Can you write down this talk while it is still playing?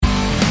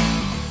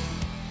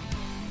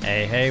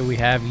Hey, we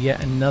have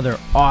yet another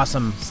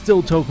awesome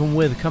Still Token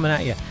With coming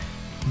at you.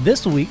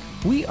 This week,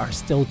 we are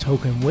Still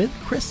Token with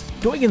Chris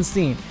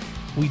Doigenstein.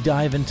 We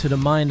dive into the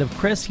mind of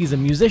Chris. He's a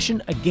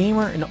musician, a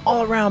gamer, an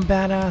all-around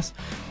badass.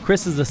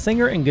 Chris is a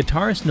singer and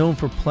guitarist known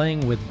for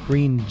playing with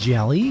Green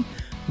Jelly,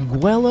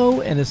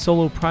 Guello, and his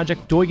solo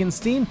project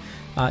Doigenstein.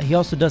 He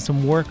also does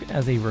some work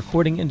as a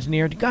recording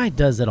engineer. The guy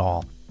does it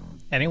all.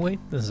 Anyway,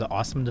 this is an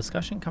awesome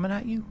discussion coming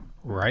at you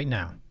right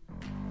now.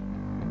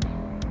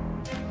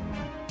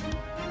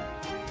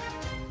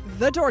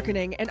 The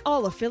Dorkening and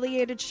all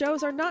affiliated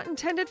shows are not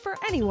intended for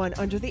anyone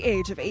under the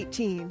age of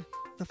 18.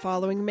 The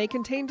following may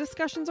contain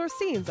discussions or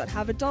scenes that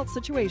have adult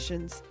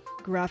situations,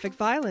 graphic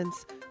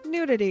violence,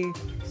 nudity,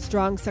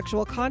 strong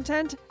sexual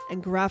content,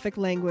 and graphic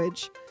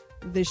language.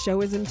 This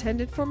show is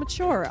intended for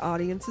mature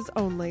audiences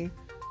only.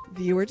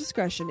 Viewer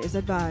discretion is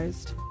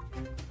advised.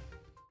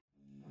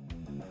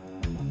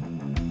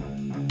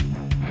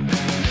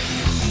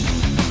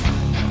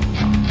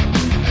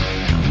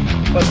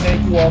 But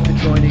thank you all for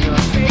joining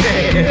us.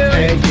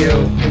 Thank you.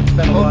 It's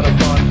been a lot of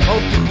fun.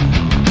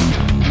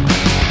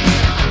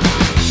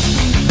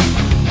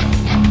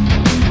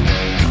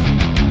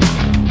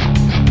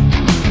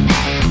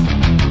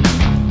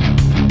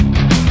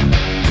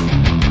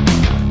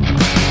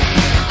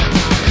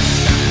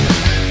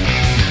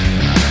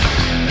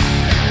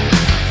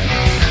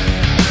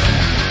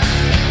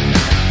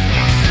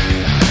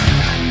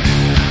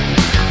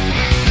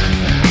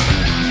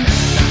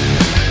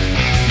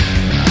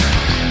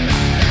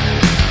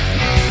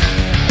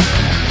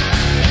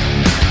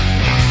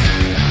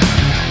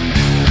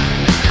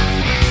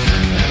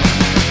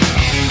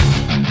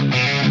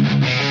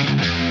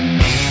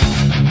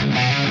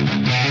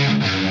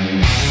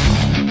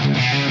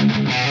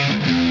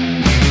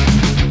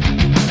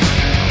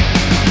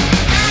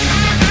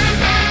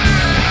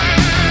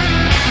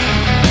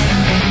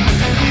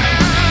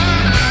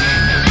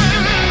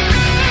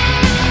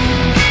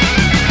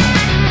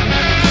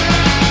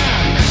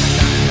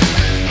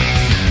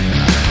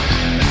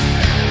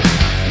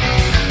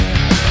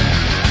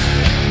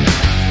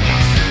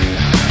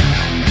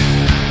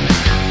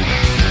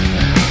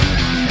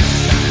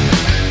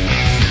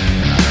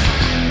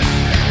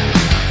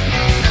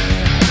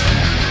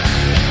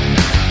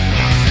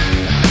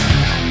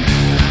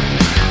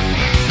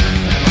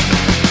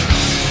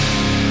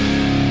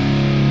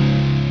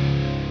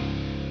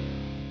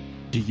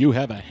 You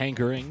have a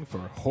hankering for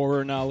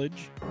horror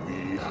knowledge?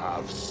 We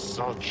have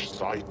such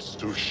sights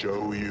to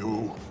show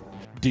you.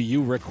 Do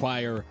you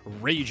require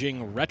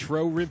raging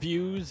retro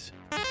reviews?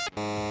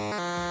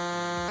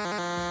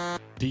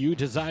 Do you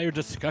desire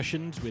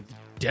discussions with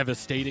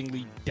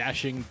devastatingly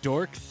dashing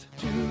dorks?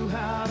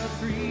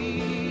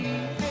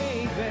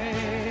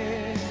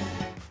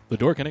 The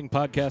Dorkening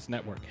Podcast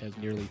Network has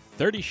nearly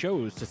 30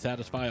 shows to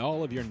satisfy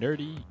all of your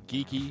nerdy,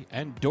 geeky,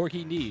 and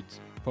dorky needs.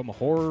 From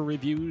horror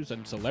reviews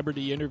and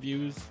celebrity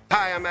interviews.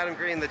 Hi, I'm Adam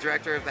Green, the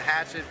director of the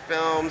Hatchet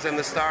films and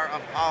the star of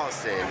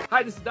Holliston.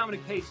 Hi, this is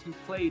Dominic Pace, who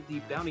played the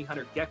bounty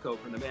hunter Gecko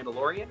from The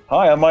Mandalorian.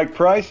 Hi, I'm Mike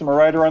Price. I'm a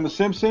writer on The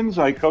Simpsons.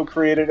 I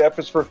co-created F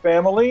is for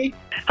Family.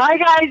 Hi,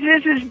 guys.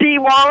 This is Dee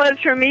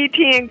Wallace from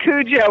E.T. and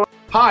Cujo.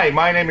 Hi,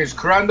 my name is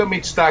Kurando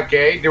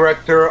Mitsutake,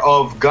 director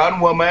of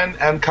Gunwoman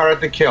and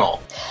Karate Kill.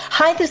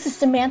 Hi, this is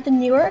Samantha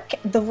Newark,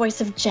 the voice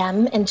of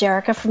Jem and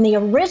Jerrica from the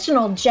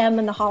original Jem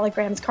and the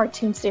Holograms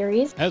cartoon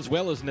series. As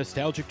well as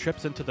nostalgic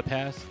trips into the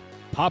past,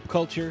 pop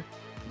culture,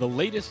 the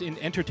latest in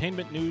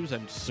entertainment news,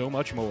 and so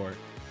much more.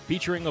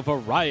 Featuring a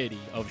variety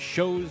of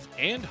shows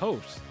and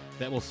hosts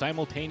that will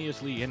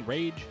simultaneously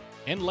enrage,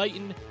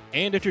 enlighten,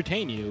 and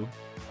entertain you.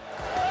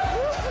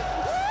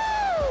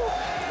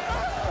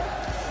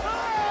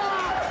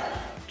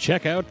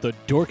 Check out the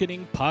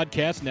Dorkening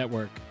Podcast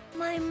Network.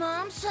 My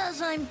mom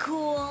says I'm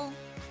cool.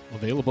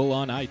 Available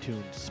on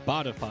iTunes,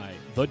 Spotify,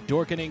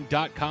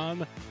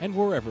 thedorkening.com, and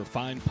wherever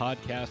fine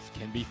podcasts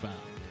can be found.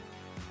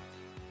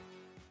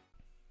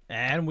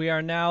 And we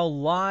are now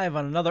live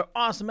on another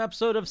awesome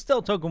episode of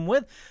Still Token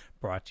With,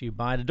 brought to you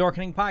by the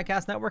Dorkening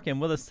Podcast Network. And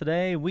with us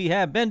today, we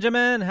have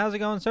Benjamin. How's it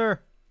going,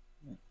 sir?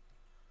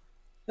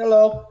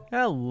 Hello.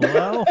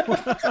 Hello.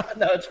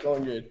 No, it's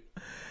going good.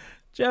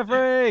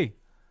 Jeffrey.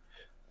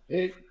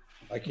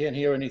 I can't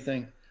hear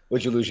anything.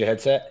 Would you lose your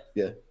headset?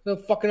 Yeah. No,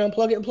 fucking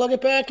unplug it and plug it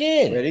back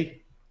in.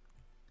 Ready?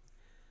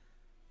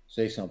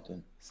 Say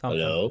something.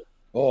 Hello?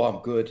 Oh,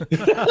 I'm good.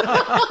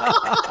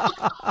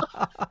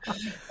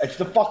 It's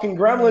the fucking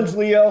gremlins,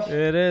 Leo.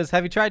 It is.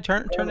 Have you tried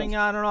turning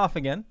on and off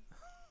again?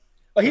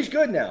 Oh, he's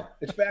good now.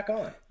 It's back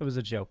on. It was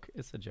a joke.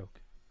 It's a joke.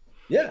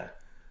 Yeah.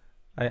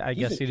 I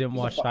guess you didn't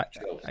watch.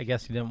 I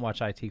guess you didn't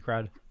watch IT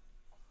Crowd.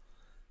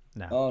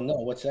 No. Oh no,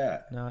 what's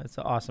that? No, it's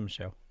an awesome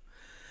show.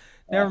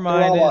 Never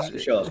mind. They're all awesome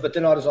shows, but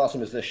they're not as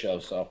awesome as this show.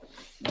 So.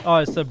 Oh,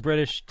 it's a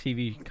British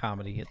TV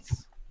comedy.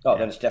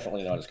 Then it's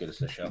definitely not as good as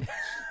this show.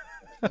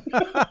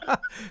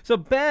 So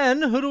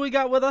Ben, who do we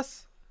got with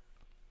us?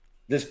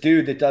 This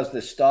dude that does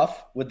this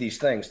stuff with these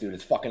things, dude.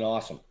 It's fucking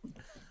awesome.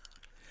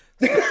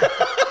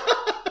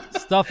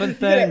 Stuffing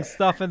things,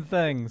 stuffing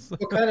things.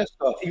 What kind of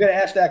stuff? You got to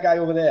ask that guy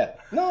over there.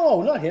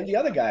 No, not him. The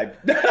other guy.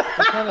 What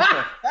kind of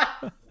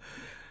stuff?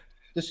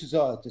 This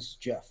is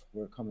Jeff.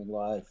 We're coming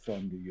live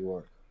from New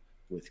York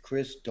with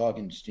Chris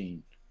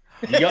Doggenstein.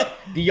 The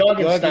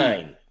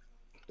Doggenstein.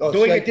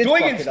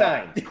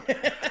 Deugenstein.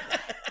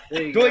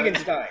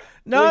 Deugenstein.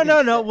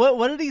 No.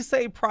 What did he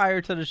say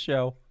prior to the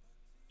show?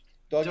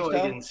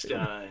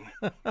 Deugenstein.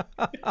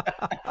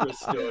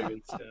 Chris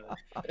Deugenstein.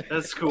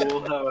 That's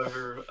cool,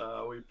 however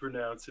we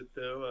pronounce it,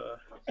 though.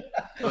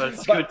 But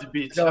it's good to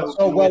be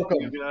talking with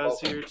you guys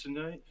here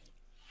tonight.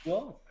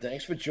 Well,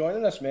 thanks for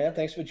joining us, man.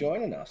 Thanks for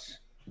joining us.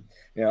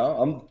 You know,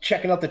 I'm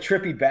checking out the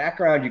trippy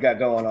background you got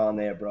going on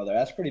there, brother.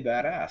 That's pretty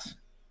badass.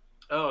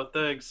 Oh,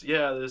 thanks.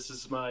 Yeah, this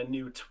is my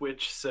new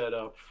Twitch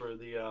setup for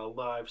the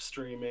live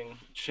streaming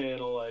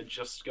channel I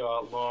just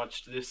got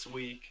launched this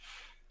week.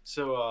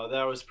 So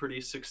that was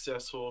pretty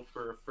successful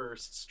for a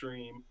first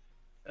stream.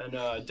 And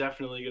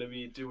definitely going to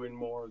be doing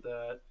more of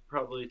that.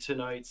 Probably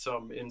tonight,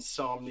 some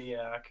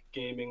Insomniac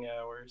gaming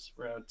hours,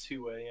 around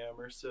 2 a.m.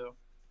 or so.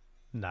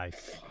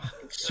 Nice.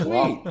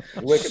 Sweet.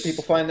 Where can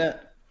people find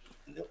that?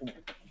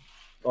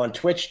 On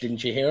Twitch,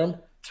 didn't you hear him?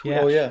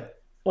 Yeah. Oh, yeah.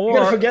 Or you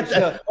gotta forget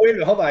that. Oh, wait a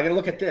minute, hold on. I gotta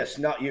look at this,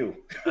 not you.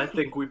 I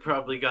think we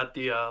probably got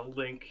the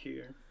link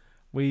here.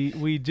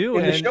 We do.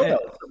 In the show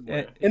notes.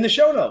 In the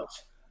show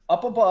notes.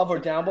 Up above or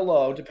down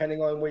below,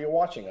 depending on where you're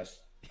watching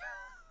us.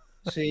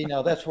 See,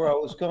 now that's where I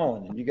was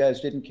going, and you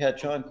guys didn't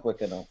catch on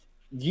quick enough.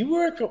 You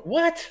were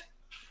what?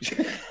 You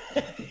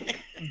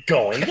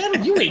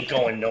ain't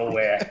going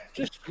nowhere.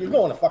 You're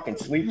going to fucking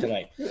sleep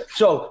tonight.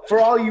 So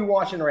for all you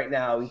watching right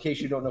now, in case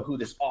you don't know who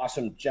this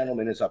awesome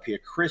gentleman is up here,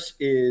 Chris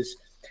is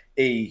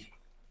a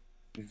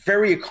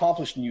very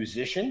accomplished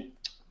musician.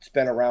 It's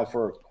been around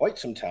for quite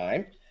some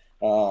time.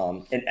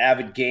 An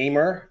avid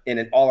gamer and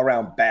an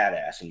all-around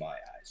badass in my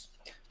eyes.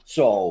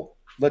 So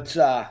let's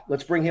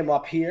bring him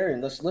up here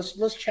and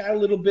let's chat a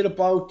little bit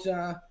about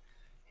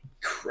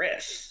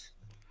Chris.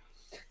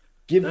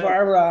 Give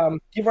our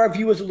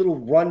viewers a little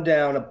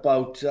rundown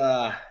about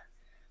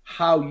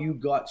how you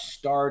got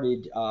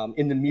started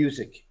in the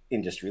music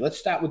industry. Let's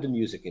start with the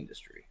music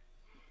industry.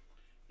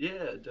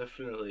 Yeah,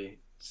 definitely.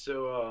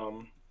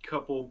 So,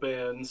 couple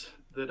bands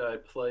that I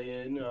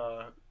play in.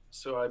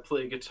 So I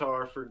play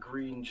guitar for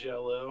Green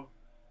Jello.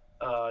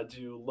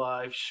 Do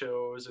live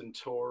shows and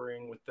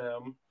touring with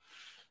them.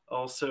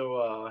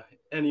 Also,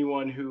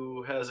 anyone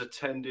who has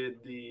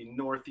attended the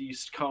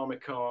Northeast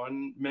Comic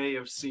Con may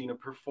have seen a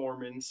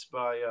performance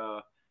by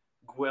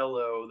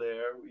Guello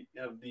there. We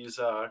have these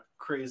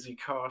crazy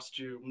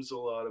costumes, a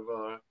lot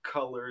of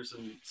colors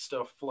and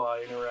stuff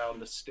flying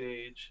around the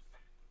stage.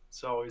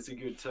 It's always a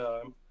good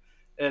time.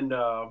 And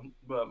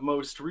but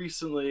most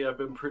recently, I've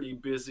been pretty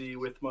busy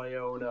with my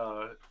own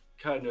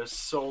kind of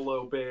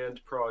solo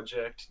band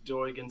project,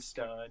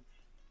 Deugenstein.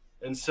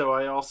 And so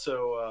I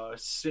also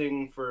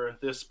sing for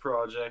this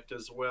project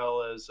as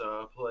well as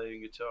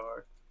playing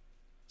guitar.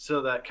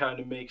 So that kind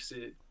of makes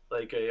it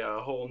like a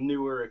whole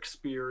newer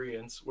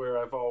experience where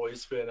I've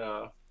always been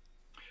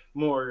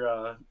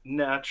more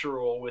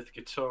natural with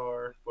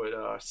guitar,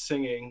 but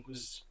singing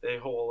was a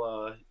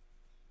whole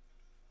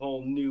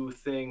new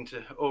thing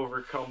to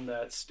overcome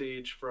that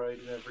stage fright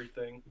and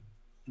everything.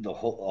 A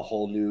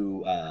whole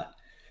new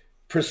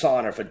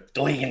persona for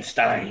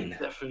Deugenstein.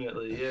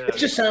 Definitely, yeah. It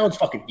just sounds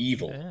fucking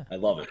evil. Yeah. I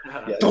love it.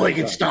 Yeah,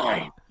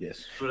 Deugenstein.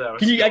 Yes.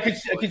 I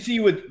could see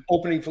you with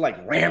opening for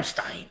like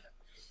Rammstein.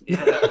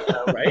 Yeah,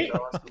 right?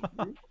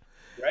 Awesome.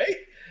 Right?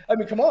 I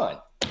mean, come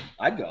on.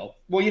 I'd go.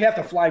 Well, you'd have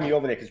to fly me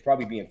over there because it'd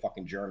probably be in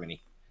fucking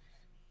Germany.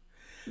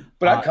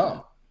 But I'd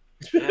come.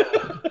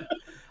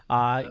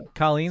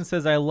 Colleen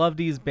says, I love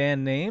these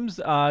band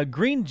names.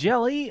 Green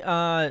Jelly,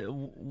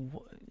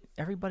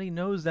 everybody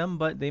knows them,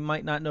 but they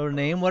might not know the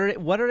name.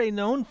 What are they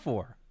known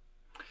for?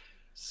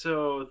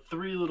 So,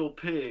 Three Little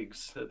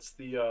Pigs, that's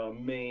the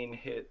main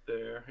hit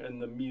there, and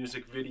the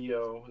music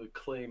video, the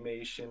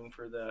claymation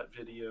for that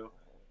video.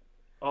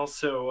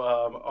 Also,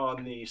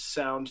 on the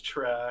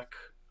soundtrack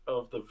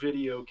of the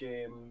video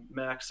game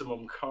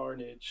Maximum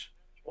Carnage,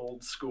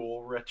 old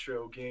school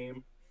retro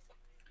game.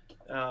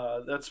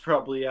 That's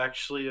probably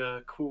actually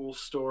a cool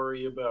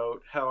story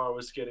about how I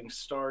was getting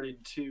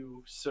started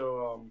too.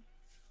 So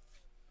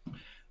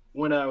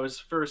when I was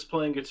first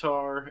playing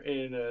guitar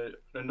in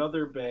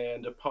another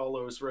band,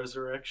 Apollo's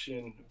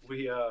Resurrection,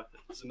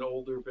 it's an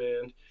older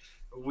band,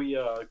 we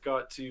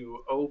got to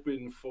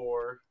open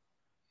for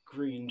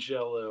Green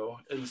Jello,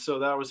 and so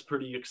that was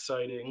pretty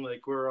exciting.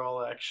 Like, we're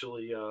all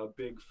actually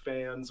big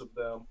fans of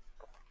them.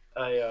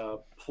 I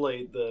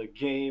played the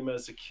game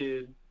as a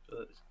kid,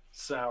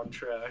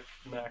 soundtrack,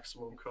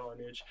 Maximum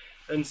Carnage.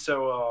 And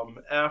so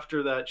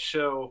after that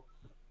show,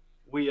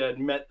 we had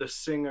met the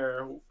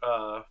singer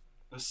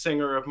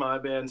of my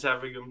band's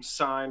having him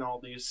sign all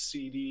these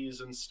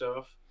CDs and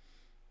stuff.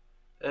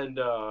 And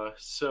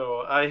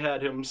so I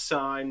had him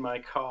sign my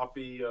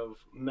copy of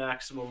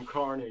Maximum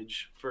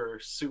Carnage for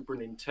Super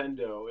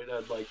Nintendo. It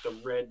had like the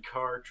red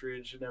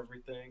cartridge and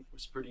everything. It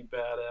was pretty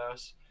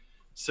badass.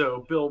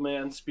 So Bill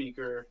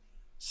Manspeaker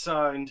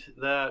signed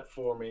that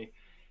for me.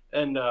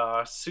 And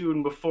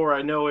soon before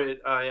I know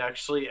it, I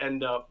actually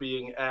end up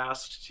being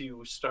asked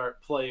to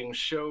start playing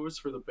shows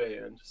for the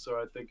band. So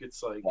I think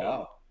it's like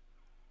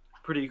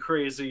pretty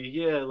crazy.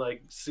 Yeah,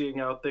 like seeing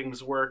how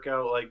things work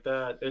out like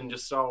that, and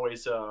just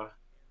always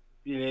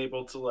being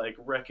able to like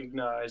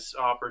recognize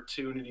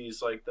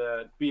opportunities like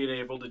that, being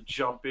able to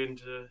jump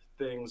into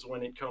things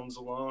when it comes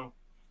along.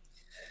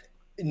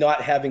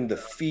 Not having the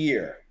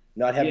fear,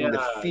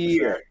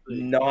 exactly.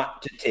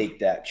 not to take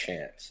that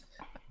chance.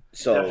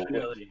 So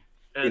definitely.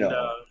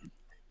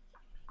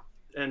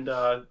 And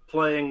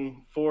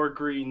playing for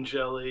Green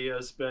Jelly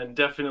has been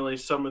definitely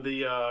some of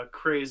the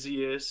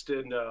craziest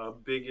and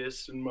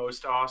biggest and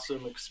most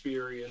awesome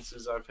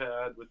experiences I've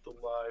had with the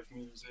live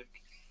music.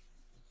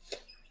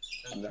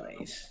 And,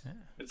 nice.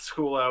 It's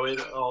cool how it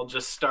all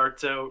just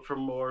starts out from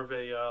more of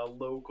a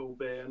local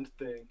band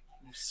thing.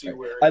 You see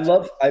where I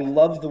love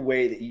the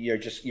way that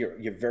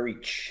you're very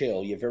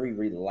chill, you're very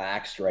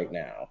relaxed right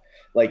now.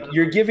 Like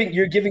you're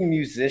giving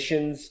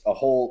musicians a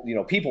whole,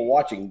 people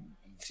watching,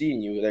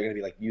 seeing you, they're gonna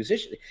be like,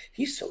 musician,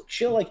 he's so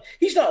chill, like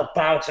he's not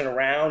bouncing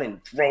around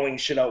and throwing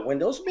shit out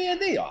windows. Man,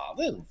 they're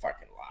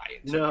fucking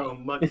lying. No,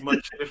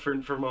 much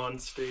different from on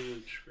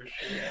stage for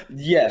sure.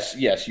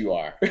 Yes, you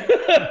are.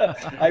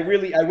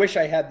 I wish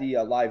I had the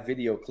live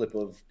video clip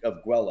of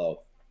Guello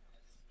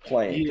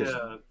playing.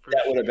 Yeah,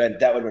 that would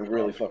have been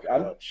really fucking.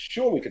 I'm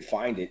sure we could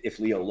find it if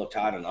Leo looked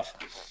hard enough.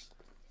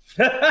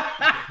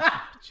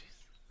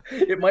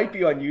 It might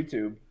be on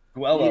YouTube.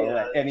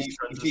 Guello, and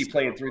he's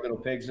playing Three Little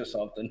Pigs or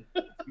something.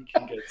 We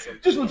can get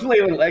something. Just with Play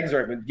Little Eggs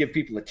and give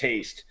people a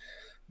taste.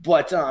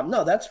 But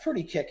no, that's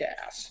pretty kick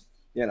ass,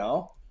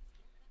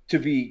 to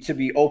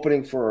be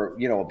opening for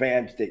a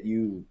band that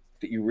you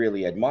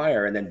really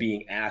admire, and then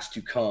being asked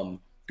to come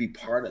be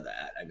part of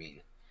that. I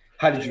mean,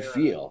 how did you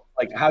feel?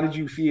 Like, how did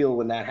you feel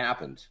when that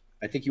happened?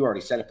 I think you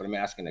already said it, but I'm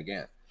asking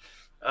again.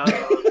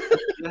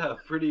 Yeah,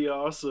 pretty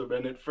awesome.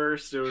 And at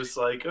first it was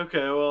like, okay,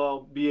 well,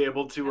 I'll be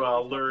able to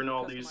learn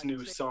all these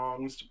new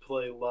songs to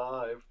play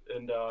live.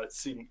 And it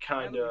seemed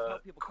kind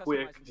of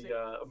quick,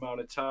 the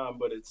amount of time,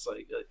 but it's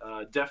like,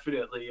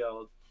 definitely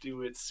I'll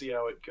do it, see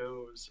how it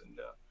goes, and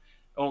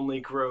only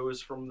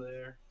grows from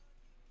there.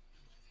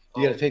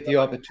 You got to take the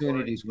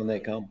opportunities when they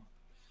come.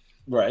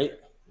 Right.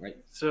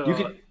 So, you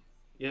can,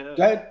 yeah.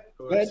 Go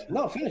ahead.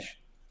 No, finish.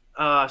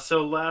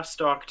 So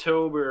last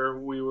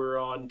October we were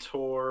on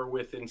tour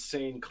with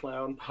Insane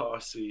Clown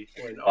Posse.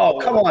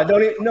 Come on!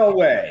 No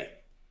way.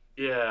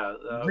 Yeah,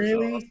 that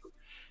really. Was awesome.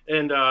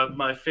 And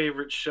my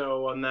favorite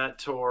show on that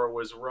tour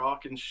was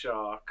Rock and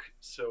Shock.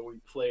 So we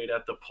played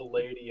at the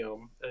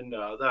Palladium, and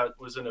that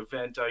was an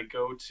event I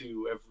go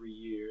to every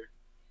year.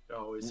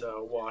 Always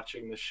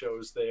watching the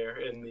shows there,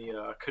 and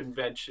the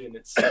convention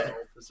itself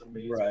is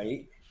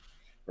amazing.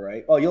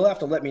 Right. Oh, you'll have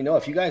to let me know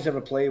if you guys ever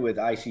play with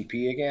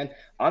ICP again.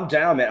 I'm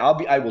down, man.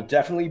 I will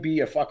definitely be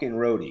a fucking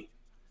roadie.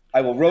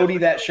 I will roadie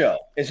that show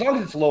as long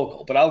as it's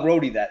local, but I'll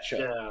roadie that show.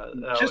 Yeah,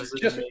 that was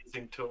an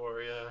amazing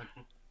tour. Yeah.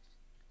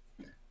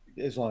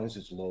 As long as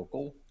it's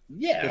local.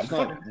 Yeah,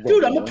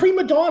 dude, I'm a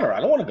prima donna. I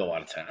don't want to go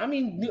out of town. I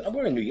mean,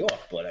 we're in New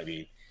York, but I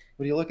mean,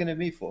 what are you looking at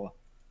me for?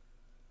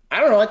 I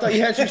don't know. I thought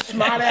you had some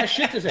smart ass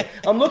shit to say.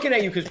 I'm looking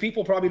at you because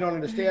people probably don't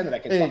understand that I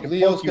can fucking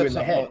poke you in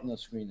the head. On the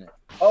screen there.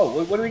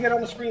 Oh, what do we get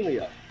on the screen,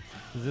 Leo?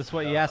 Is this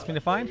what you asked me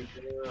to find?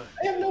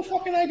 I have no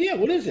fucking idea.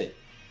 What is it?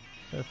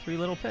 The Three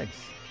Little Pigs.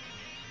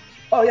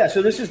 Oh yeah,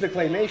 so this is the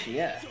claymation,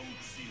 yeah.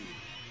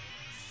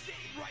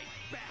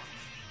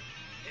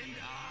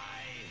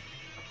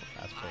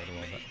 Fast forward a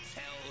little bit.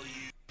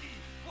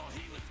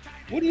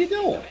 What are you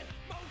doing?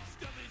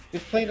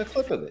 He's playing a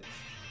clip of it.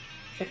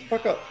 Shut the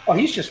fuck up. Oh,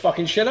 he's just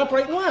fucking shit up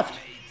right and left.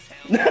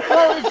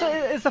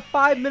 Well, it's a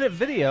 5-minute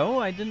video.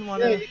 I didn't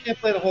want to. Yeah, you can't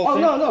play the whole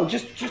thing. Oh no,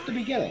 just the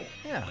beginning.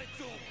 Yeah.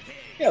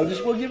 Yeah,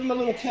 we'll give him a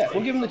little tip.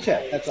 We'll give him the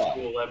tip. That's all.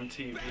 Cool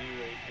MTV right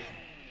here.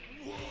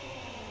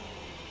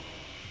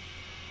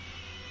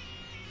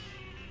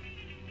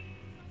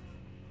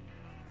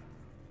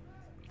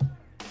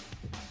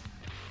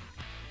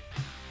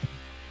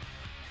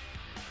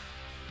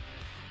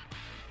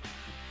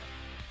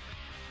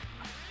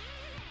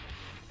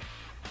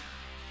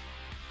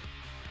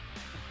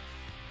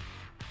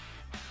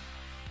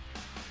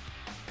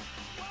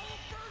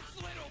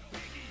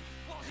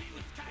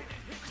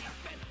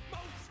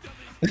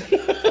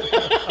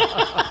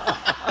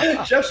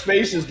 Jeff's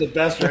face is the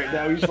best right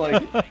now. He's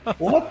like,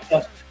 what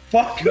the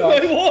fuck am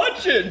I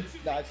watching?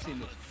 No, I've seen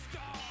this.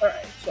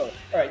 All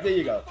right, there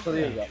you go. So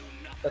there you go.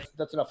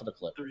 That's enough of the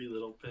clip. Three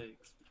Little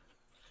Pigs.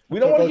 We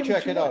don't want to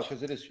check it out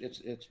because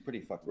it's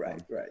pretty fucking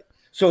fun. Right.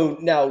 So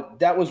now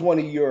that was one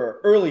of your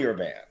earlier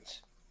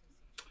bands.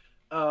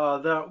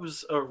 That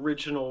was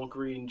original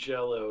Green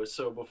Jello,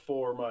 so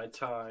before my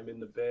time in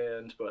the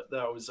band, but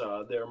that was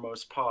their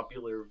most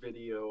popular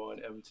video on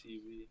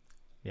MTV.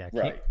 Yeah,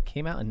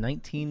 came out in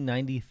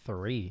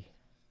 1993.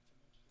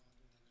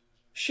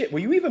 Shit, were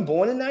you even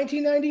born in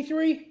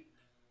 1993?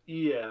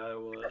 Yeah, I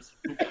was.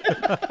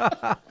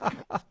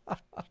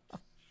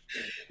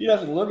 He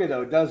doesn't look it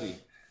though, does he?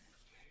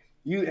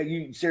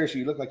 You seriously,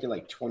 you look like you're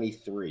like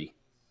 23.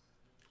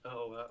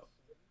 Oh wow.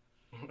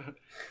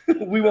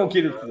 We won't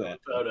get into that.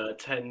 About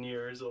 10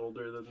 years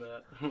older than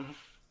that.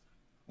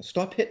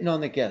 Stop hitting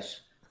on the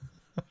guests.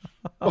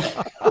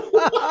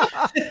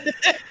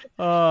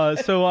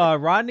 So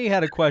Rodney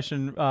had a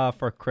question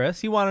for Chris.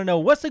 He wanted to know,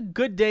 what's a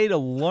good day to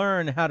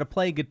learn how to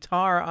play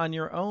guitar on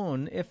your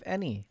own, if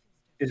any?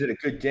 Is it a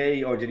good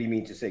day, or did he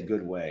mean to say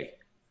good way?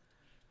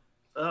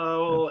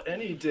 Oh, well,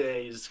 any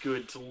day is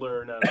good to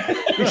learn how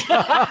to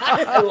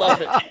I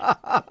love it.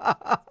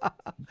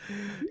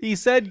 He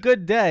said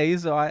good day,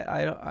 so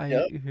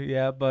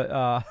yeah,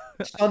 but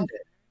Sunday.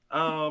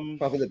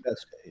 Probably the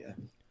best day, yeah.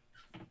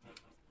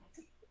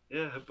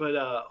 Yeah, but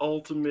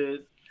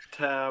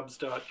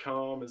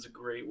ultimatetabs.com is a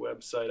great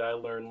website. I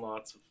learn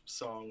lots of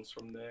songs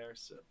from there.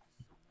 So,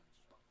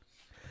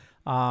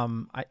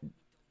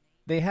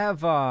 they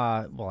have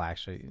well,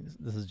 actually,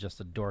 this is just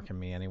a dork in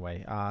me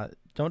anyway.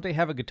 Don't they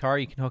have a guitar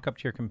you can hook up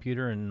to your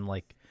computer and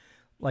like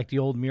the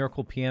old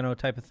Miracle Piano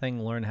type of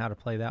thing, learn how to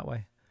play that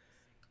way?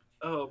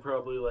 oh,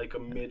 probably like a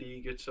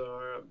MIDI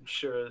guitar. I'm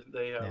sure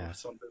they have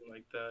something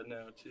like that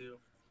now too.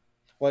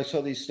 Well, I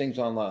saw these things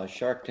on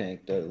Shark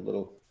Tank, the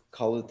little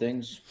colored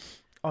things.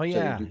 Oh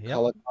yeah, so they do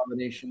color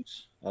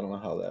combinations. I don't know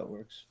how that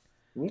works.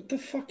 What the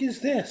fuck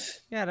is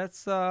this? Yeah,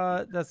 that's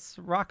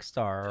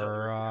Rockstar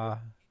or.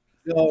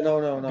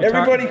 No.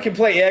 Everybody can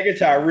play air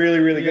guitar really,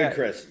 really good,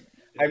 Chris.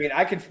 I mean,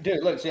 I could do.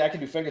 Look, see, I can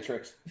do finger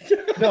tricks.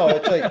 No,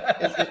 it's like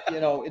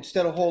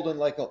instead of holding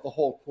like the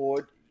whole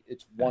chord,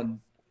 it's one.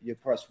 You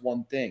press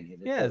one thing.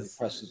 And it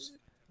presses.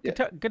 Yeah.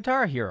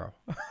 Guitar Hero.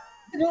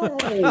 No,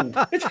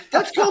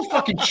 that's called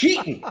fucking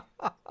cheating.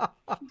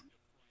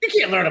 You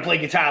can't learn to play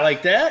guitar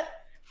like that.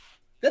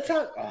 That's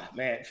how. Oh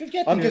man,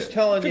 forget. I'm just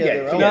telling you.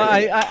 No,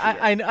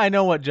 I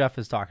know what Jeff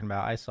is talking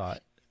about. I saw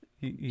it.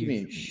 You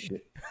mean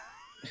shit.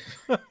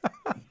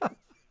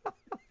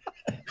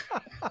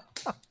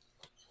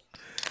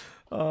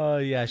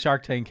 Yeah,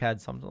 Shark Tank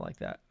had something like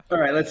that. All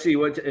right, let's see.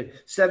 What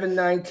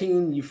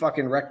 7:19? You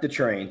fucking wrecked the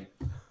train.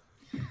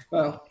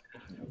 Well,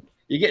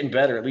 you're getting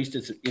better. At least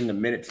it's in the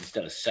minutes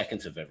instead of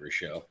seconds of every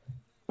show.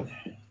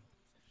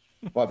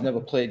 Well, I've never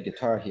played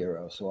Guitar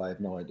Hero, so I have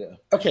no idea.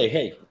 Okay,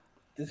 hey,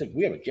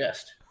 we have a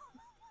guest.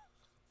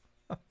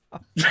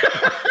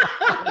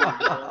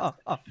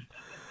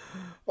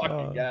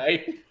 Fucking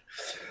guy.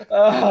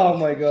 Oh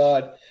my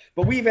god!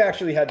 But we've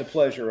actually had the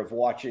pleasure of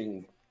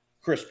watching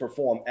Chris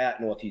perform at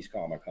Northeast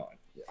Comic Con.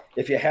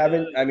 If you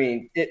haven't, I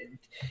mean,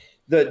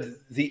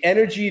 the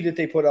energy that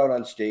they put out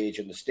on stage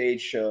and the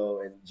stage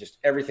show and just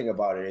everything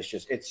about it,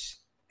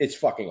 it's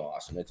fucking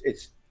awesome.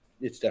 It's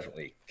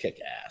definitely kick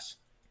ass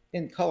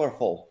and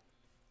colorful.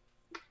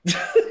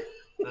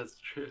 That's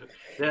true.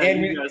 Yeah,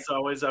 and you guys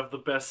always have the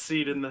best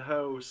seat in the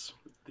house.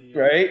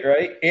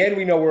 Right. And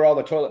we know where all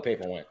the toilet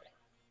paper went.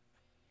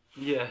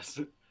 Yes.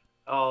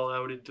 All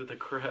out into the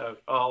crowd,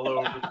 all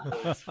over the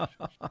place.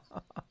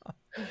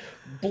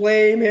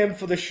 Blame him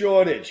for the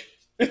shortage.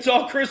 It's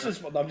all Chris's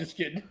fault. No, I'm just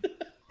kidding.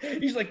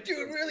 He's like,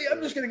 dude, really?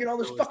 I'm just going to get all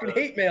this fucking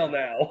hate mail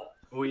now.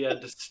 We had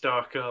to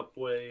stock up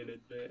way in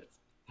advance.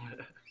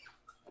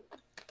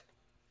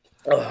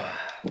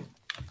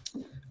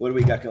 What do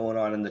we got going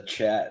on in the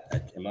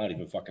chat? I'm not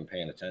even fucking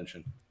paying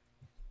attention.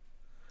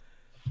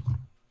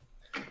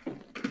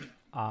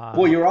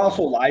 Well, you're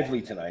also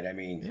lively tonight. I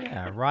mean,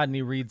 yeah.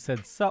 Rodney Reed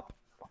said, "Sup."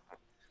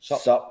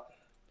 Sup.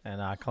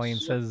 And Colleen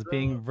says,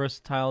 "Being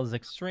versatile is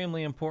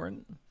extremely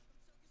important."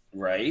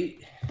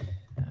 Right.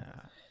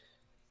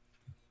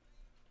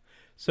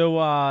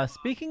 So,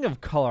 speaking of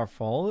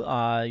colorful,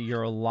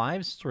 your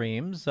live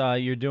streams,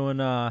 you're doing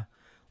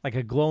like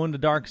a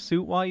glow-in-the-dark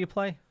suit while you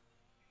play?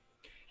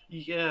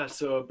 Yeah,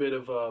 so a bit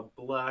of a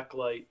black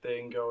light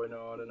thing going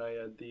on, and I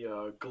had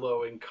the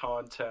glowing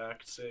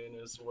contacts in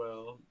as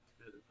well.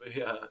 But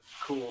yeah,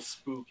 cool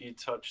spooky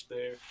touch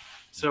there.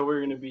 So we're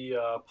going to be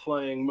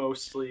playing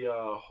mostly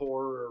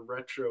horror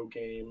retro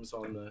games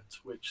on the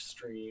Twitch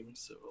stream,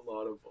 so a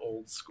lot of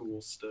old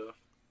school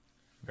stuff.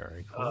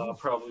 Very cool.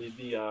 Probably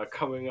the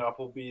coming up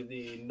will be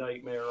the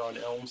Nightmare on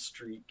Elm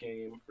Street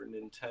game for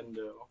Nintendo.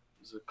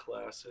 It was a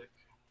classic.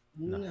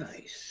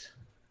 Nice.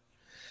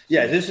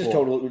 Yeah, this is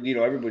totally,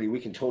 everybody, we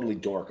can totally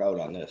dork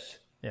out on this.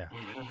 Yeah.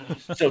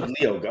 So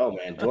Leo, go,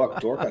 man.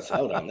 Dork us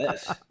out on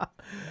this.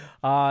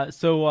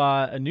 So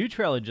a new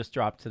trailer just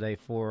dropped today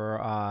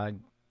for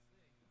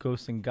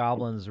Ghosts and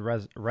Goblins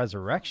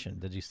Resurrection.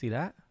 Did you see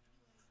that?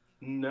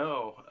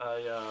 No,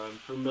 I'm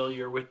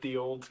familiar with the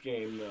old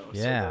game though.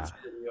 Yeah. So that's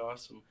pretty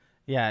awesome.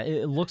 Yeah,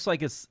 it looks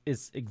like it's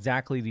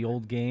exactly the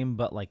old game,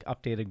 but like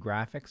updated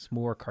graphics,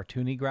 more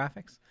cartoony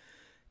graphics.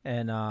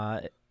 And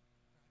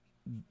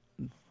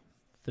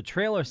the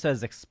trailer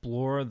says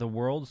explore the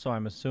world, so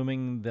I'm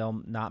assuming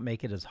they'll not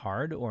make it as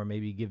hard, or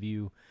maybe give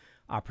you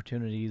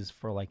opportunities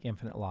for like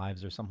infinite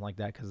lives or something like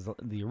that, because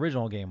the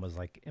original game was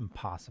like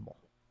impossible.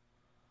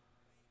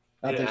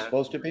 Aren't they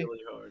supposed to be?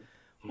 Really hard.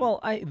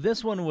 Well,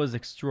 this one was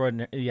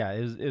extraordinary. Yeah,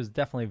 it was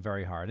definitely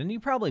very hard, and you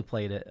probably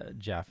played it,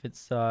 Jeff.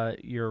 It's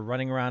you're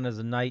running around as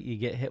a knight, you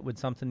get hit with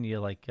something,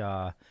 you like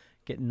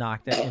get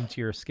knocked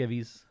into your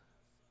skivvies.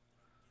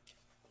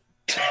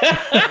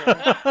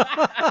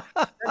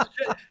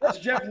 That's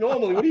Jeff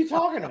normally. What are you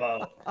talking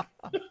about?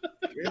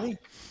 Really?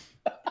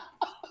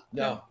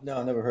 No,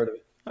 I never heard of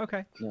it.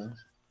 Okay.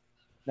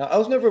 No, I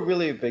was never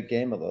really a big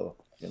gamer though.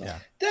 You know. Yeah.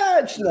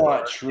 That's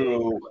not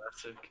true.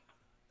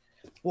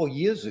 Well,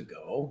 years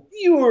ago.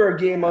 You were a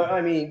gamer.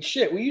 I mean,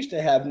 shit. We used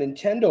to have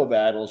Nintendo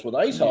battles with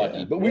ice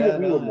hockey, but we were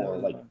more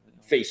like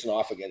facing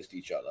off against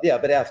each other. Yeah,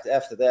 but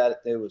after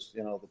that, there was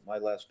my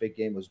last big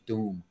game was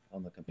Doom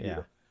on the computer.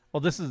 Yeah.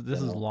 Well, this is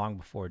long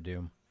before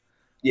Doom.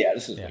 Yeah,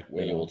 this is like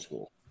way old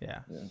school.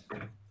 Yeah.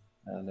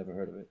 I never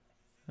heard of it.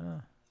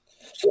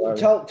 So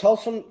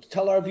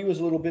tell our viewers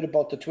a little bit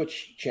about the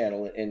Twitch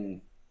channel,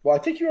 and well, I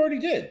think you already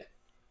did.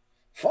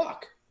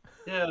 Fuck.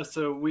 Yeah,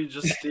 so we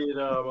just did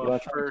a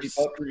first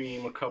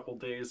stream a couple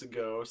days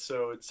ago,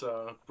 so it's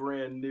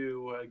brand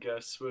new, I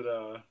guess,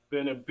 but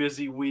been a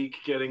busy week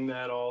getting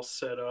that all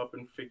set up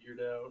and figured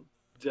out.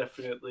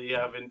 Definitely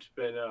haven't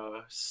been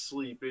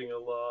sleeping a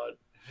lot,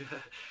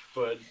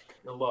 but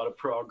a lot of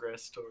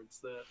progress towards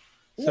that.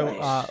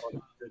 So,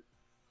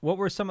 what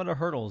were some of the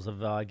hurdles of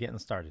getting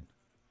started?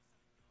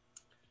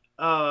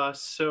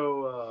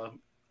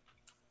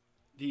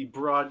 The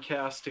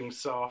broadcasting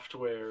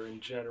software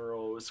in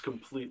general was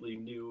completely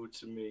new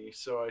to me.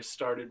 So I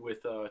started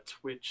with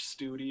Twitch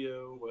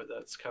Studio, but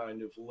that's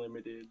kind of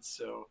limited.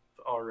 So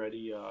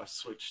already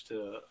switched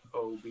to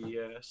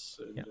OBS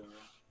and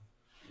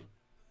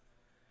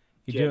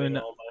getting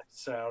all my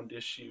sound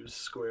issues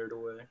squared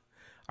away.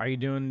 Are you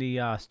doing the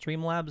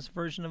Streamlabs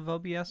version of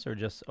OBS or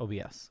just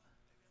OBS?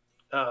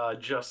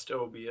 Just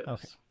OBS.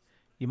 Okay.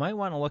 You might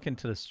want to look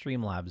into the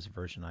Streamlabs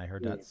version. I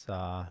heard that's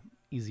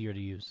easier to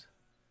use.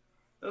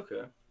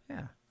 Okay.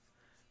 Yeah.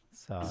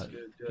 So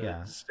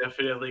yeah, it's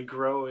definitely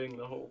growing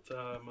the whole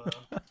time,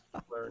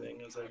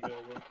 learning as I go.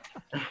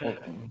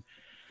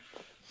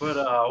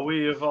 But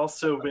we have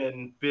also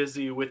been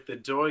busy with the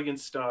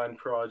Doigenstein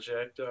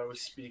project I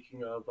was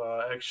speaking of.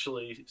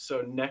 Actually,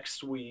 so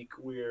next week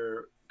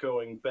we're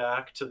going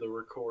back to the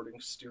recording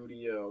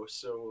studio,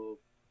 so we'll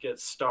get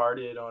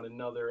started on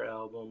another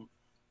album.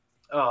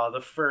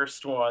 The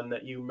first one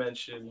that you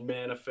mentioned,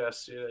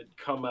 Manifested, had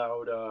come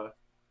out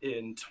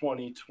in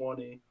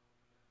 2020.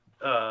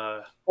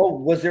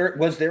 Was there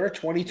a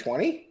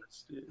 2020?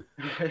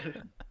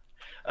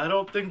 I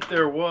don't think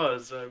there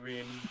was. I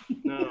mean,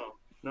 no,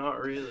 not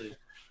really.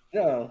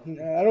 No,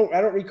 I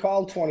don't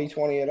recall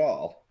 2020 at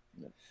all.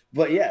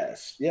 But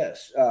yes.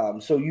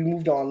 So you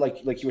moved on,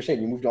 like you were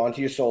saying, you moved on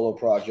to your solo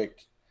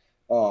project,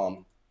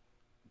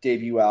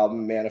 debut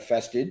album,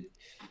 Manifested,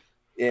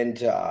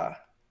 and I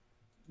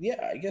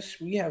guess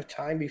we have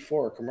time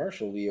before a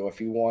commercial, Leo. If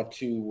you want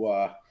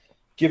to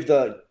give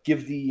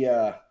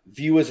the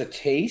viewers a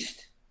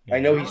taste. I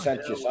know he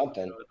sent you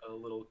something. A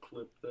little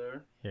clip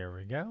there. Here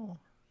we go.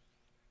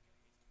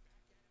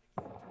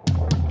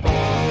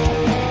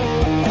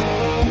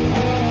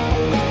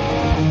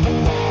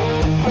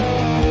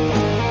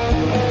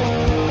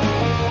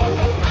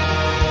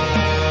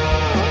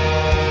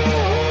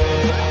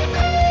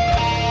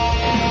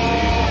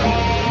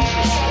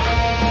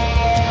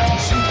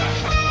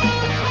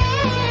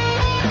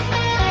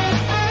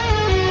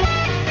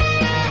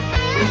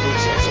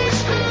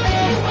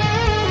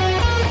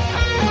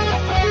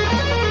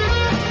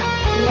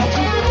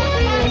 Legend of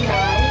the Green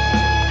Knight,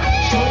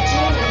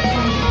 14 and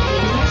 20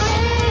 games,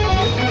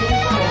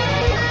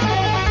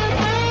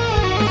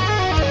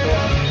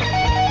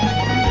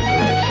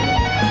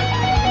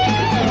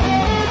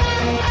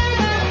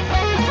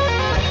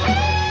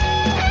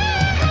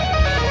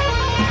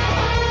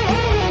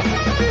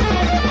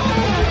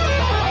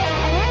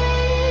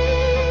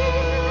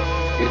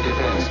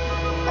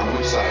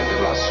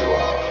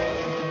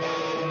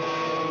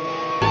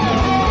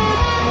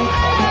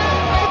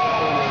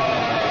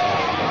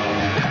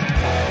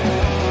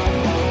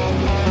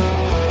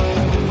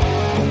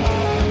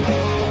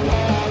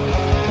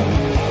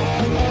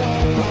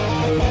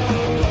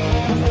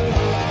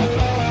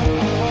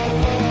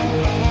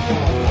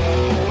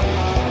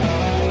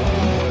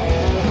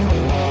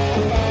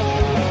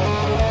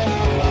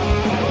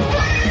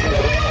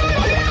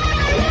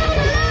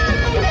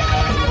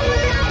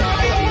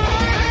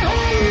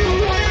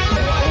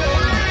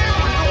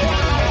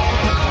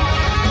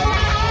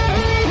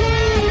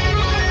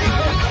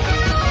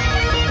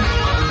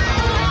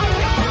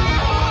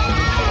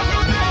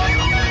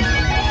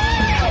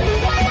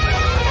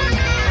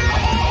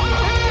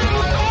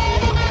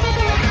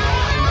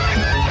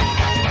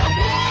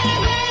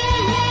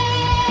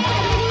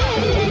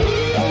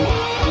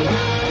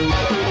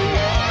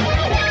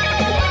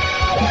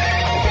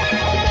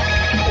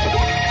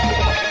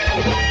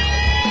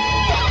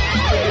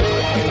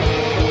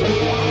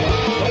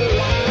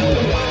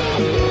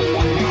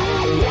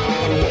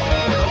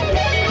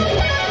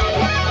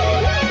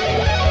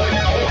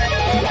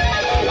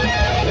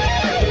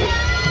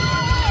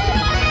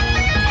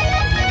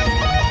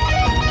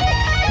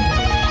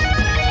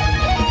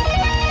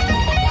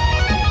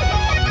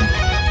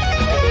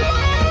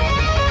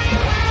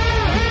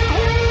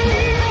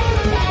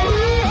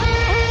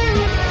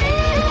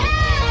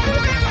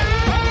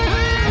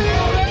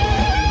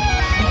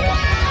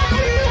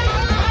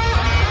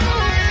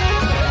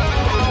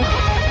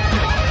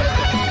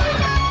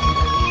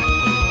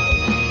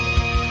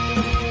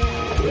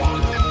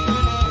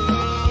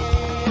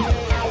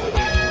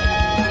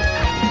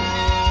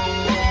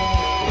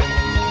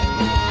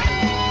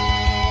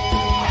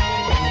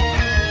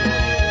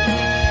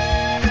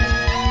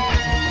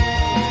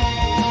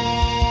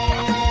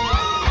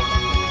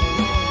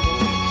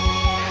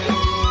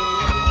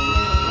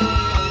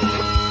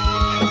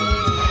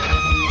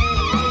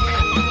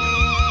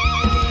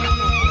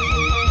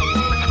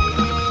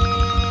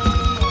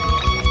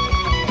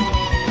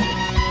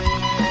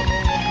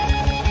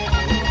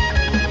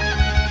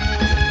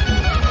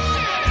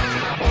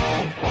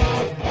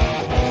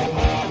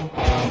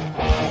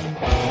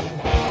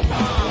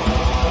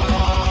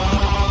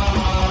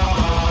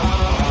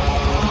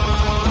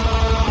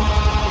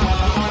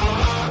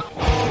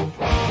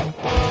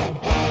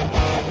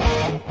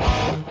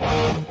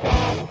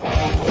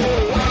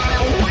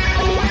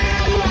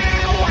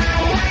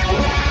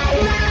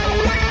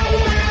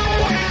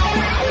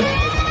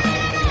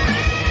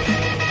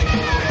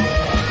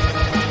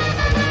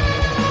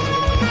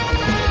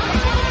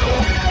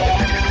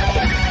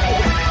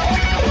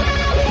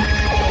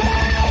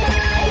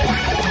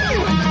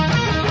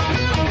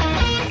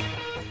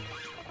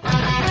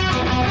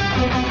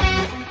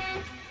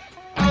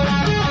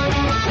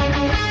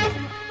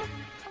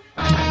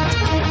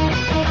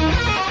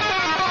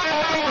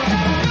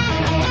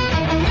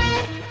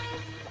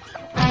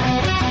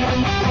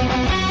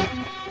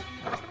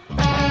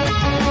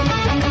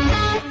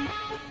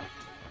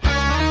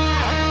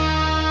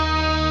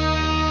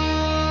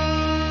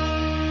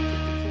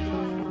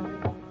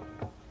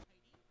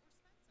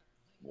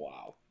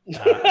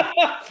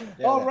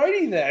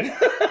 Alrighty then.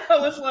 I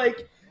was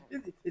like,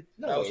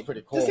 no, that was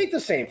pretty cool. This ain't the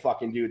same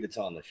fucking dude that's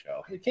on the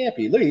show. It can't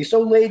be. Look, he's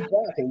so laid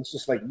back and he's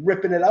just like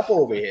ripping it up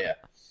over here.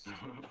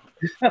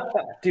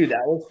 Dude,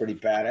 that was pretty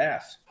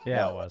badass.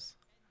 Yeah, it was.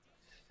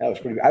 That was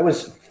pretty. I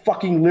was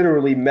fucking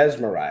literally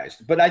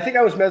mesmerized. But I think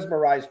I was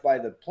mesmerized by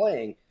the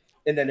playing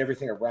and then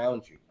everything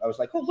around you. I was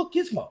like, oh, look,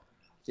 Gizmo.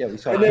 Yeah, we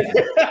saw and then,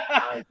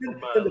 that.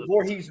 and the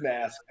Voorhees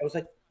mask. I was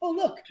like, oh,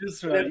 look.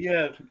 Just right,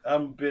 yeah.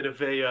 I'm a bit of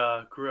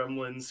a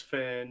Gremlins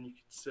fan, you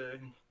could say.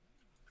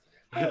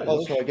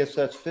 Oh, so I guess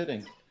that's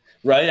fitting.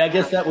 Right? I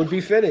guess that would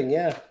be fitting,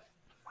 yeah.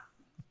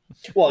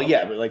 Well,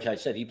 yeah, but like I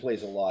said, he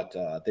plays a lot.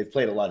 They've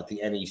played a lot at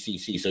the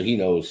NECC, so he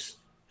knows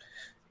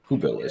who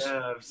Bill is.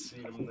 Yeah, I've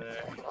seen him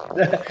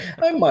there.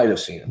 I might have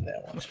seen him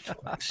there once or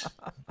twice.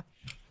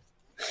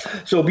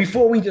 So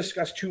before we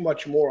discuss too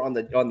much more on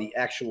the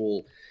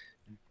actual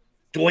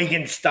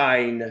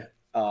Doigenstein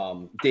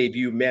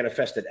debut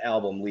manifested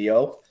album,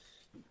 Leo,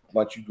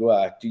 why don't you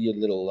go do your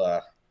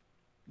little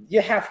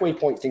your halfway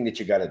point thing that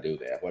you got to do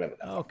there, whatever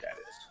the fuck that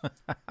is.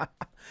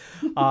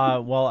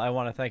 Well, I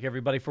want to thank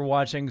everybody for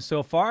watching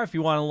so far. If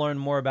you want to learn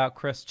more about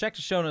Chris, check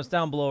the show notes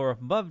down below or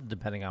above,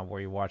 depending on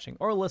where you're watching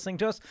or listening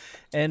to us.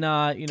 And,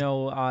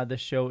 this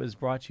show is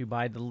brought to you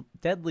by the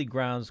Deadly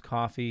Grounds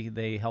Coffee.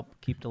 They help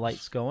keep the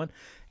lights going.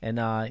 And,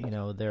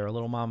 they're a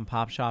little mom and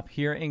pop shop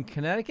here in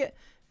Connecticut.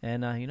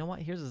 And you know what?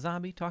 Here's a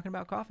zombie talking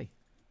about coffee.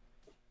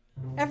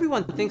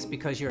 Everyone thinks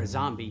because you're a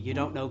zombie, you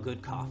don't know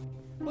good coffee.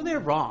 Well, they're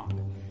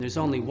wrong. There's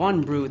only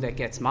one brew that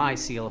gets my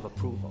seal of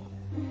approval.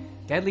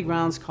 Deadly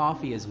Grounds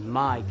Coffee is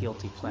my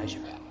guilty pleasure.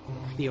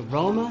 The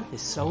aroma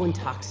is so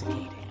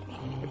intoxicating.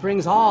 It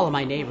brings all of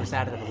my neighbors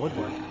out of the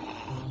woodwork.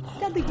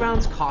 Deadly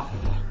Grounds Coffee.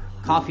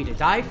 Coffee to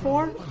die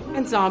for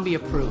and zombie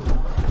approved.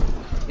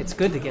 It's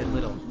good to get a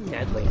little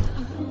deadly.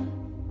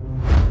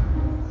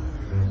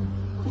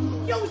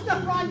 Use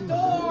the front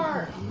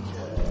door!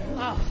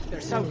 Oh, they're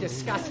so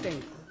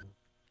disgusting.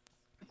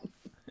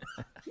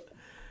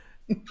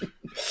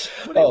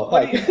 Hold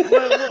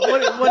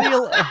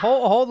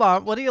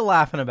on. What are you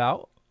laughing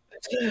about?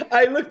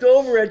 I looked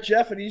over at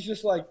Jeff and he's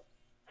just like,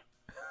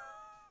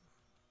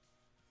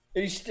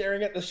 and he's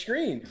staring at the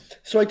screen.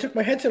 So I took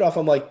my headset off.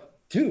 I'm like,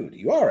 dude,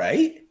 you all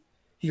right?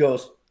 He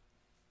goes,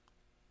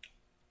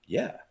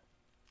 yeah,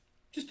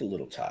 just a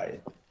little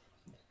tired.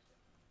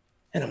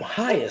 And I'm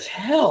high as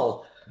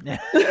hell. And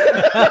I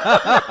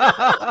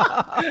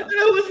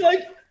was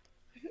like,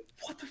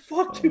 what the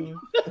fuck, dude?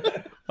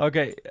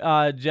 Okay,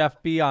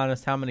 Jeff, be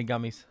honest. How many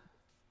gummies?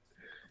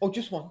 Oh,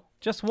 just one.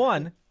 Just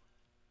one?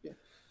 Yeah.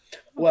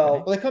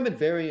 Well, they come in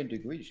varying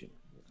degrees.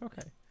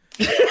 Okay.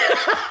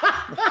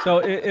 So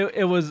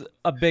it was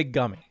a big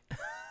gummy.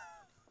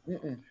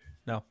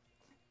 No.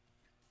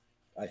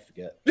 I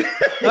forget.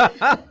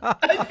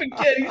 I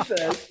forget, he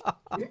says.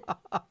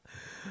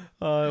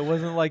 It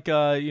wasn't like,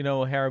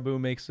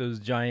 Haribo makes those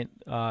giant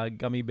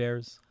gummy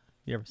bears.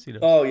 You ever see those?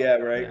 Oh, yeah,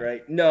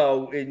 right.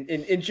 No,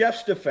 in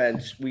Jeff's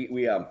defense,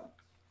 we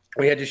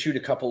had to shoot a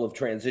couple of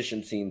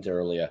transition scenes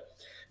earlier.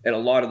 And a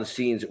lot of the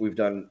scenes that we've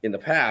done in the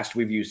past,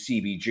 we've used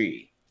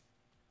CBG.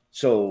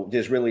 So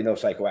there's really no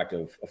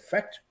psychoactive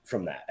effect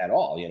from that at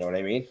all. You know what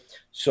I mean?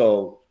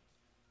 So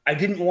I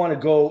didn't want to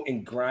go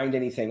and grind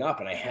anything up.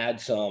 And I had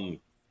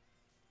some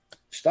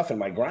stuff in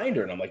my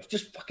grinder. And I'm like,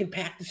 just fucking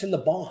pack this in the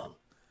bong.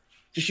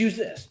 Just use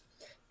this.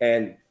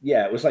 And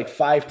yeah, it was like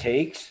 5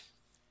 takes.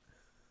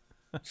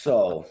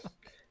 So,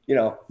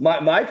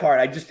 my part,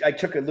 I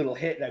took a little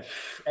hit and I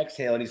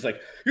exhaled. And he's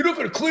like, you're not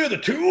going to clear the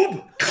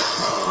tube?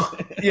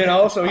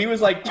 So he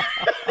was like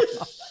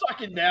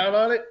sucking down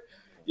on it.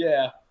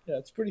 Yeah,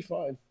 it's pretty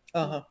fun.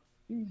 Uh-huh.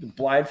 You can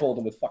blindfold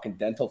him with fucking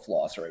dental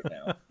floss right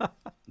now.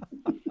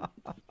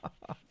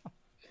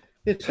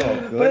 It's all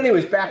good. But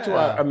anyways, back to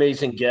our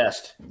amazing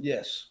guest.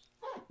 Yes.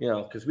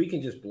 Because we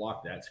can just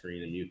block that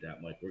screen and mute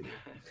that mic. We're good.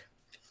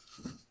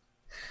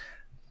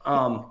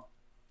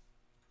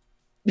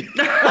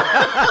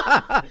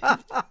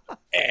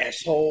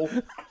 Asshole.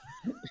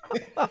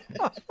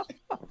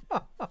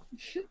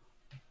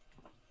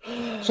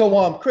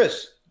 So,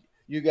 Chris,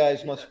 you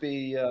guys must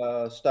be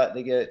starting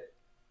to get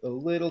a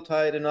little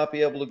tired and not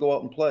be able to go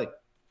out and play.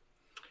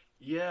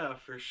 Yeah,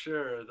 for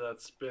sure.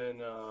 That's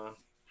been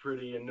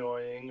pretty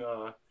annoying.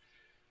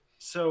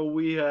 So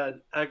we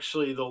had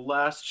actually the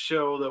last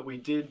show that we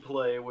did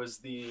play was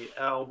the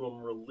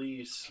album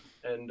release.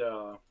 And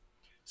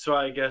so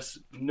I guess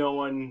no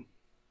one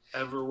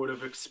ever would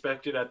have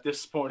expected at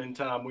this point in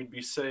time we'd be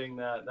saying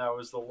that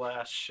was the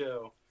last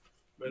show.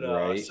 But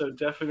right. So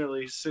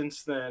definitely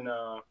since then,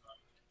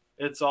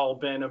 it's all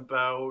been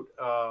about,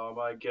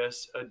 I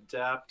guess,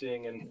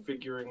 adapting and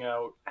figuring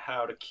out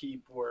how to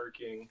keep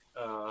working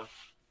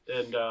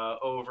and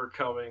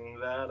overcoming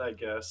that, I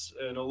guess.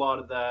 And a lot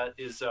of that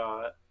is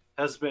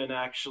has been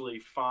actually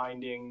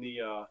finding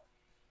the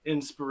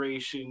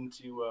inspiration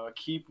to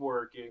keep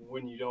working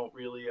when you don't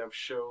really have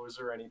shows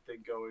or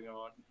anything going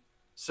on.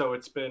 So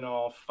it's been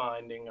all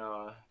finding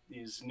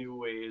these new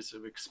ways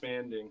of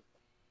expanding.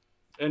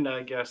 And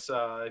I guess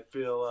I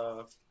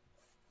feel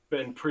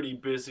been pretty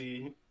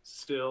busy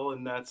still,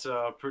 and that's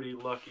pretty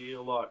lucky.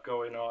 A lot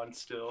going on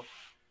still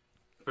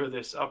for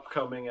this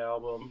upcoming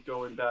album,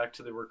 going back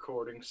to the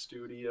recording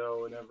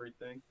studio and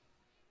everything.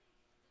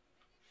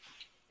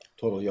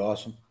 Totally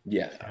awesome.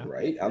 Yeah,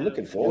 right. I'm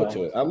looking forward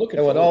to it. I'm looking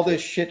And forward when all to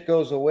this shit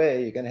goes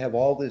away, you're gonna have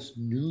all this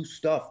new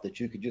stuff that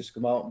you could just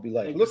come out and be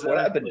like, "Look what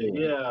I've been doing."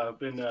 Yeah, I've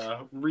been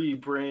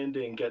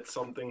rebranding, get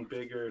something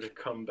bigger to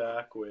come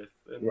back with,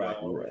 and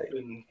Right.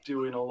 been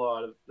doing a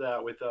lot of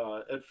that. With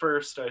at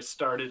first, I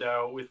started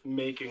out with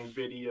making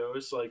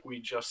videos, like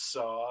we just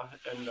saw,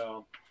 and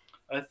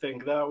I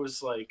think that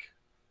was like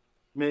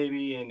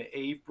maybe in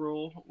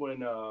April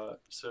when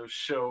so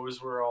shows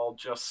were all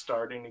just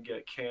starting to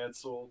get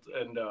canceled,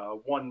 and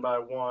one by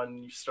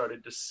one you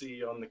started to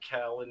see on the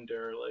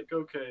calendar like,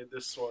 okay,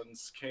 this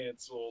one's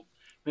canceled,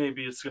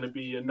 maybe it's going to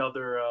be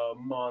another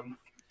month,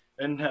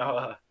 and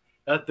now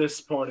at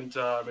this point in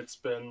time it's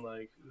been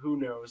like who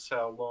knows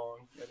how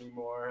long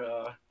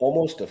anymore.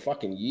 almost a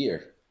fucking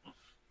year.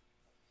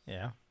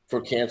 Yeah.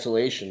 For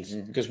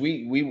cancellations, because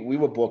we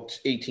were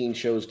booked 18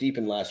 shows deep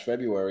in last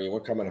February, and we're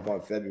coming up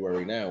on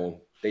February now, and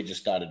they just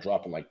started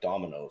dropping like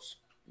dominoes.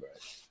 Right.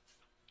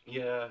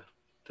 Yeah,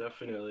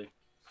 definitely.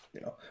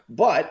 You know,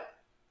 but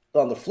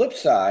on the flip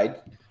side,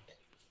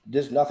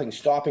 there's nothing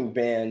stopping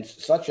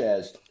bands such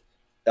as,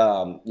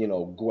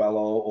 Guello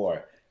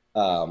or,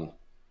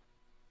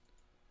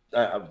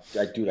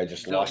 dude, I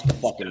just lost the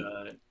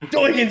fucking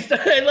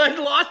Doigenstein.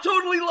 I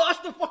totally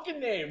lost the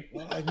fucking name.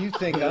 And you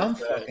think I'm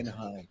fucking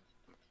high?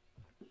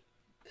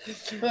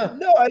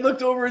 No, I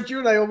looked over at you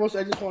and I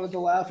just wanted to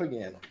laugh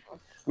again.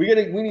 We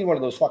need one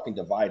of those fucking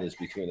dividers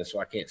between us so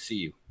I can't see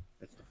you.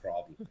 That's the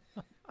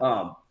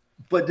problem.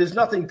 But there's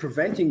nothing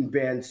preventing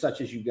bands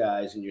such as you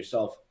guys and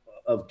yourself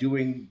of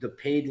doing the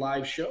paid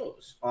live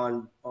shows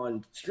on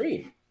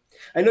stream.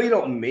 I know you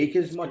don't make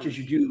as much as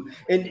you do,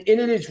 and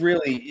it's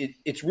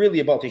really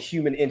about the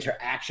human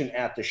interaction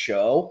at the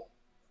show.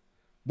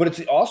 But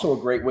it's also a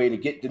great way to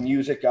get the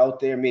music out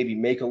there, maybe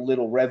make a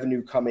little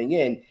revenue coming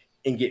in,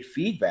 and get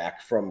feedback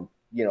from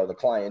the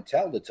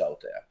clientele that's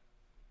out there.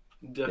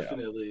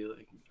 Definitely,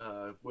 like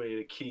way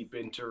to keep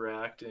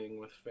interacting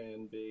with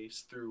fan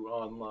base through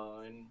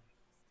online.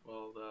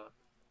 Well,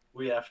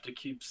 we have to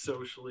keep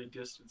socially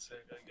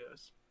distancing, I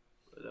guess.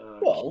 But,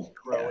 keep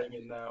growing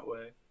in that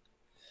way.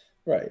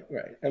 Right.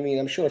 I mean,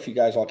 I'm sure if you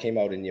guys all came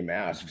out in your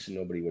masks,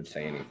 nobody would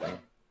say anything.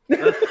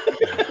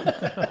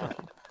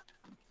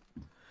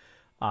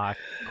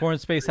 Corn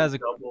Space has a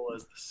double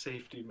as the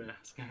safety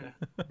mask.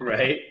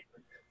 Right.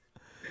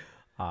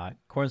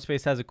 Corn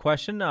Space has a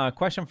question.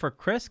 Question for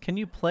Chris: can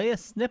you play a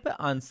snippet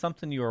on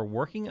something you are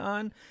working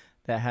on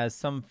that has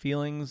some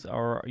feelings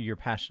or you're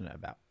passionate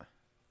about?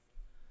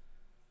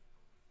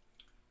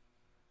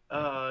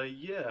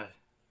 Yeah.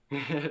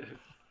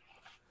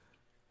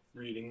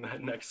 Reading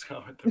that next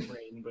comment, the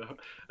rainbow.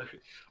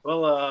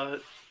 Well,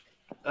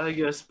 I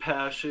guess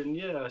passion.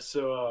 Yeah.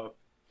 So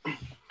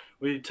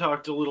we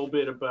talked a little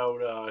bit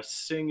about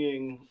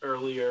singing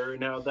earlier,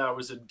 and how that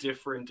was a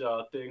different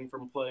thing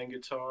from playing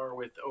guitar,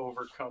 with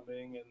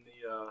overcoming and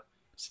the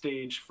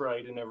stage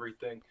fright and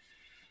everything.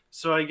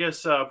 So I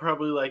guess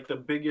probably like the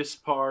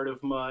biggest part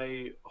of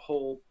my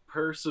whole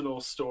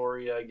personal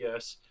story, I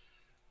guess.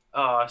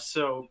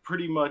 So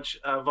pretty much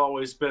I've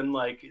always been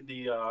like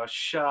the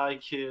shy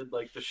kid,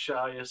 like the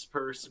shyest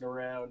person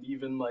around.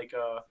 Even like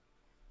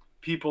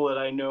people that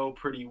I know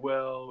pretty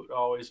well would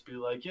always be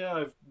like, yeah,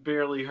 I've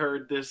barely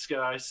heard this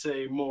guy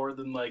say more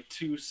than like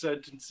 2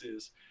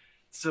 sentences.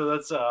 So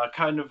that's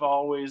kind of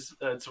always,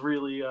 that's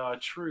really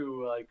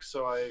true. Like,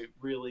 so I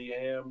really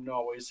am and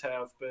always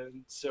have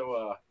been.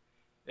 So,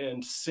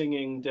 and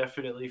singing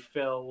definitely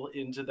fell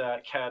into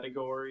that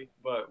category,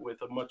 but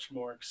with a much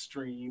more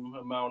extreme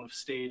amount of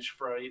stage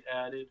fright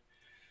added.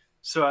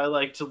 So I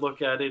like to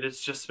look at it,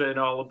 it's just been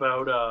all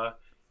about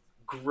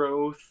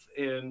growth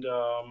and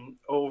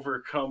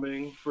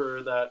overcoming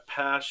for that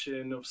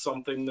passion of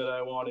something that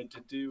I wanted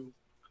to do.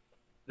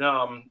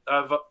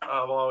 I've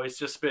always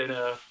just been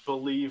a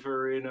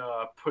believer in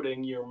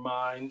putting your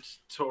mind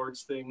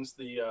towards things,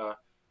 the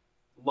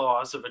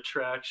laws of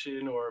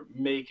attraction, or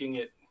making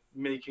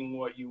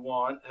what you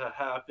want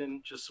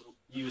happen, just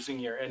using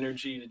your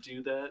energy to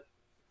do that.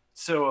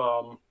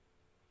 So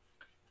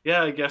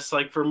yeah, I guess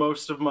like for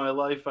most of my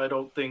life, I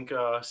don't think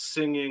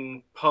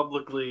singing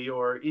publicly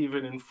or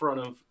even in front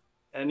of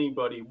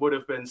anybody would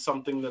have been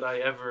something that I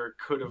ever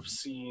could have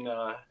seen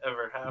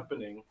ever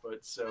happening.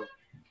 But so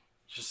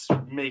just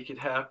make it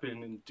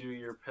happen and do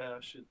your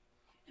passion.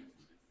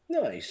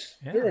 Nice.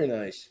 Yeah. Very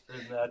nice.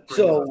 And that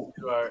brings us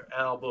to our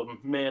album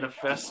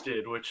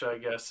Manifested, which I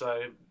guess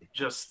I've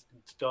just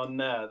done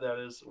that. That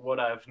is what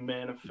I've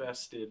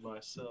manifested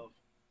myself.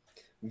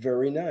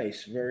 Very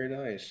nice. Very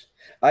nice.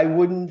 I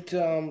wouldn't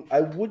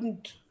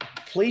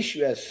place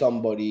you as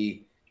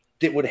somebody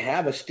that would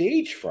have a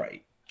stage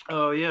fright.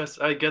 Oh yes,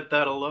 I get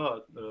that a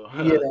lot though.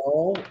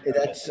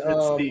 That's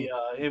the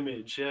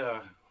image, yeah.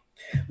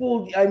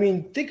 Well, I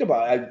mean, think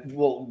about it.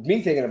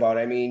 Me thinking about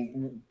it, I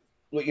mean,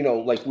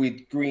 like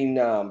with green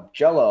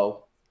jelly.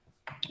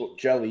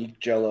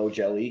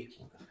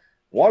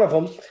 One of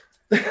them,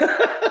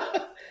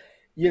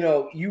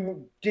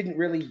 you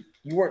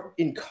weren't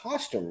in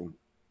costume,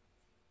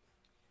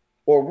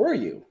 or were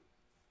you?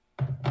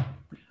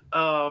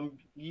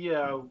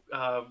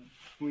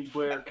 We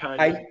wear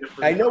kind of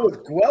different. I know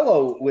with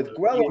Guello,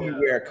 you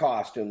wear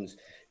costumes,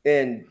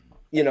 and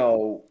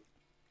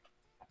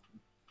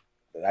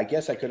I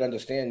guess I could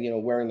understand,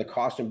 wearing the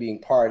costume being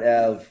part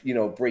of,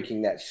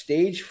 breaking that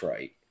stage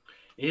fright.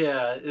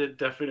 Yeah, it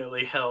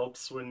definitely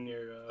helps when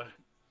you're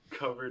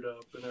covered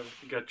up and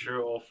you got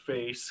your whole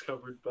face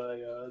covered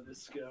by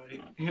this guy.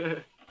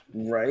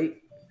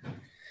 Right.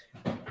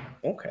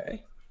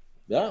 Okay.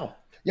 Yeah.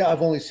 Yeah,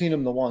 I've only seen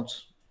him the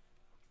once.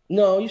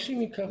 No, you see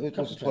me couple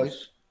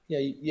twice.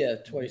 Yeah,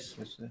 twice.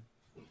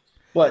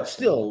 But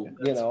still,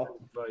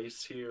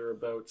 advice here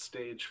about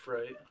stage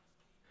fright.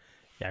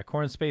 Yeah,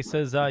 Corn Space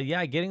says,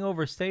 getting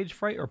over stage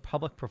fright or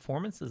public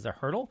performance is a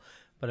hurdle,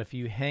 but if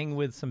you hang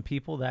with some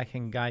people that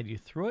can guide you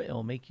through it,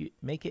 it'll make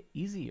it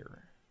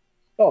easier.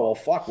 Oh, well,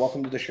 fuck.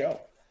 Welcome to the show.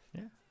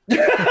 Yeah.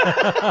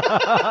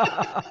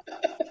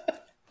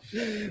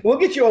 We'll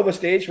get you over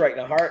stage fright in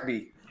a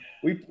heartbeat.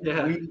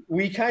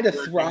 We kind of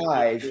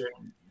thrive.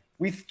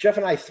 Jeff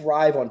and I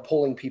thrive on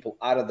pulling people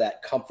out of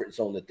that comfort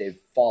zone that they've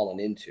fallen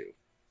into.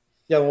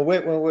 Yeah, when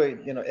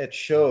we're at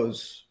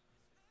shows,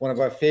 one of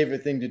our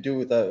favorite thing to do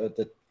with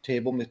the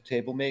table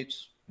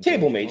mates,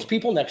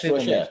 people next to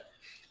us,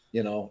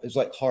 is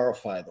like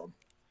horrify them.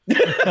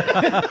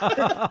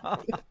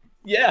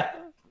 Yeah.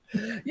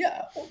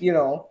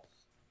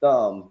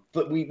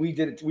 But we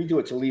did it. We do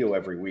it to Leo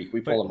every week.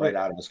 We pull him right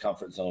out of his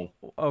comfort zone.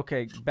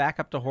 Okay, back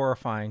up to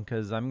horrifying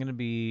because I'm going to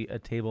be a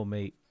table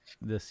mate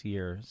this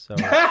year. So,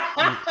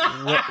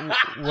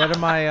 what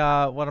am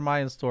I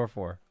in store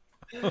for?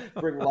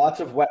 Bring lots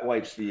of wet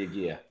wipes for your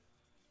gear.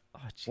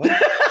 Oh,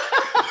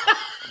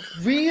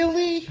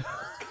 really?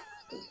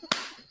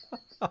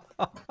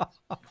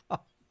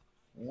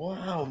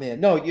 Wow, man!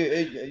 No,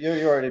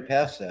 you're already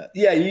past that.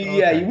 Yeah,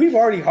 we've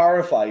already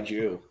horrified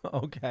you.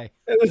 Okay,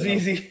 it was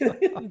easy.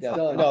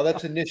 No,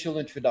 that's initial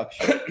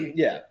introduction.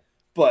 Yeah,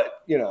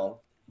 but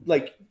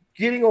like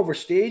getting over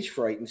stage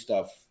fright and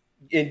stuff,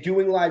 and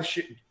doing live.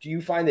 Do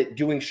you find that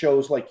doing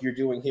shows like you're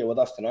doing here with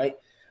us tonight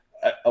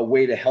a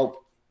way to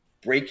help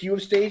break you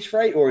of stage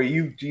fright, or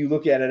do you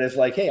look at it as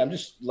like, hey, I'm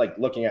just like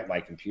looking at my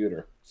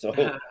computer? So.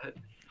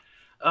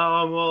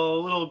 Well,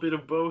 a little bit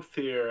of both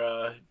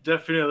here.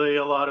 Definitely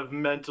a lot of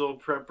mental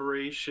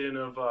preparation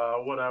of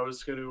what I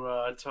was going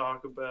to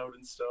talk about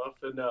and stuff.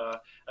 And I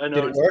know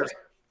Did it work?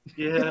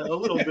 Yeah, a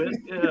little bit.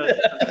 Yeah,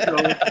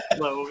 going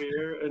slow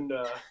here. And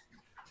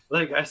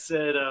like I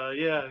said,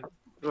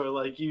 or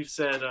like you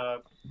said,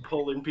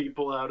 pulling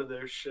people out of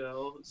their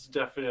shell is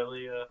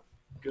definitely a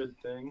good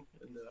thing.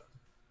 And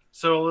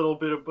so a little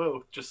bit of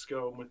both, just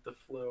going with the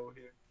flow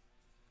here.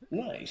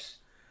 Nice.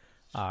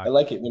 I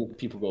like it when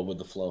people go with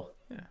the flow.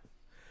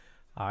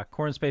 Yeah.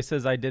 Corn Space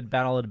says, I did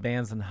Battle of the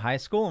Bands in high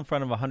school in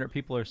front of 100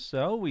 people or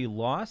so. We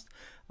lost,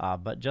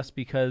 but just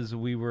because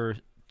we were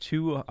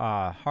too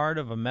hard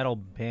of a metal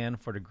band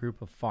for the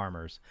group of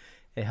farmers.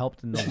 It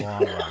helped in the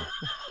long run.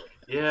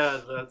 Yeah,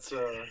 that's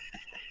a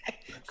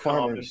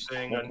common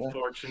thing,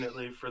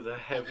 unfortunately, for the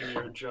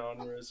heavier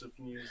genres of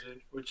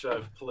music, which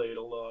I've played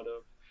a lot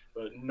of,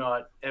 but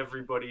not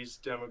everybody's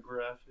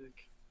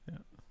demographic. Yeah.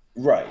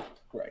 Right.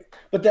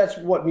 But that's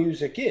what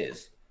music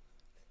is.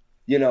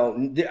 I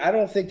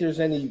don't think there's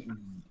any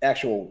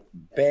actual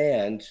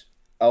band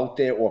out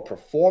there or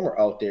performer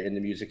out there in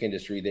the music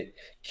industry that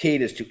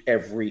caters to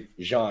every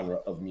genre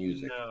of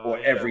music or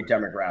every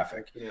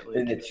demographic.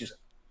 And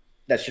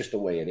that's just the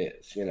way it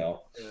is, Yeah.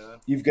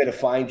 You've got to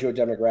find your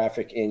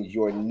demographic and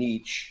your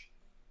niche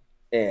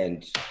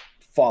and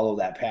follow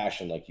that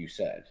passion, like you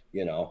said,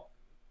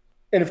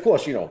 And of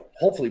course,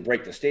 hopefully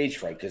break the stage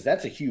fright, because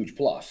that's a huge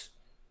plus.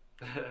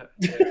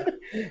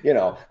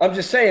 I'm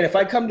just saying, if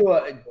I come to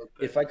a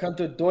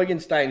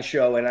Doigenstein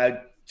show and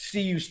I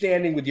see you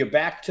standing with your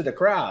back to the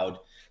crowd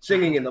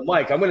singing in the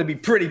mic, I'm going to be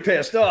pretty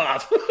pissed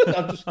off.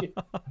 I'm just kidding.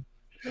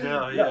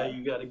 Yeah,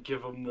 you got to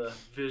give them the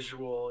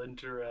visual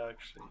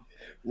interaction.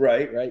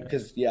 Right,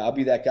 because I'll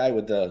be that guy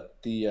with the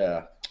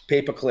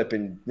paperclip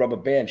and rubber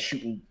band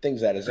shooting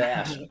things at his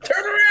ass.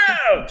 Turn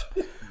around!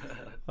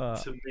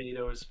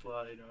 Tomatoes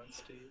flying on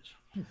stage.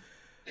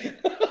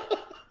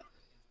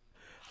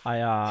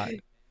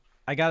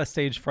 I got a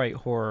stage fright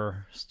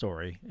horror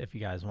story if you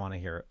guys want to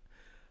hear it.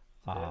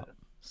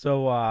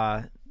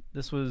 So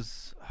this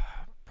was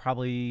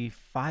probably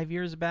 5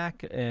 years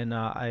back, and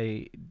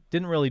I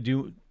didn't really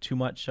do too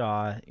much,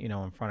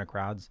 in front of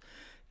crowds.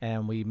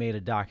 And we made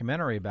a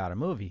documentary about a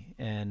movie,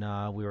 and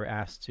we were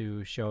asked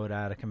to show it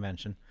at a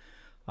convention.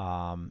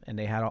 And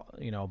they had,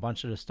 a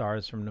bunch of the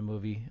stars from the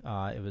movie.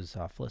 It was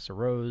Felissa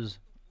Rose,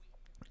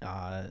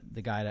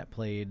 the guy that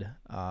played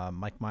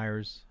Mike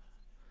Myers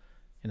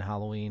in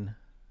Halloween.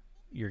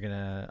 You're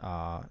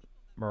gonna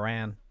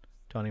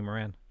Tony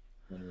Moran.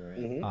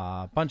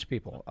 A bunch of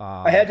people.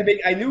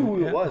 I knew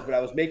who it was, but I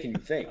was making you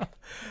think.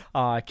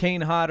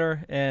 Kane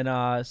Hodder,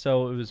 and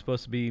so it was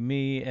supposed to be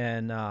me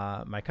and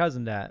my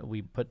cousin that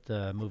we put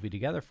the movie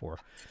together for.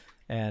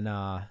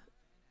 and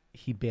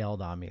he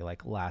bailed on me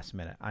like last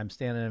minute. I'm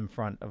standing in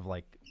front of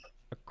like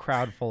a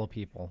crowd full of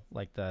people,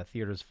 like the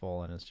theater's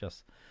full, and it's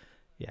just,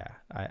 yeah,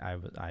 I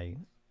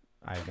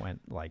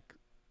went like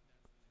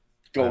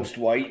ghost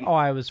white. Oh,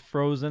 I was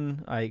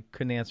frozen. I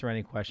couldn't answer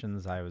any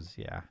questions. I was,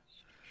 yeah.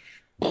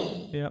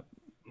 Yep.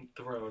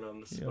 Thrown on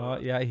the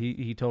spot. Yeah,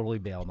 he totally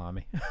bailed on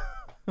me.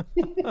 I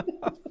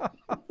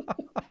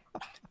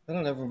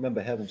don't ever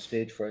remember having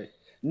stage fright.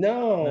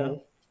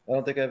 No. I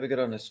don't think I ever got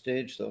on a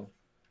stage though,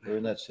 or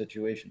in that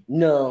situation.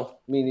 No,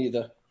 me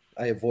neither.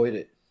 I avoid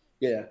it.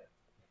 Yeah.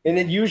 And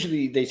then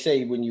usually they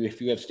say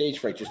if you have stage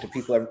fright, just to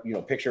people,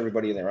 picture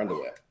everybody in their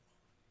underwear. At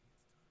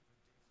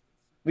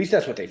least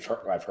that's what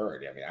I've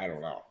heard. I mean, I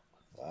don't know.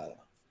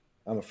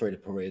 I'm afraid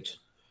of parades.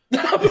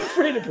 I'm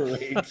afraid of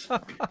parades.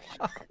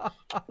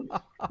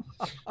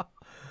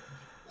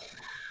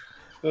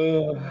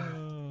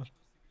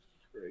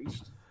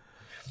 Christ.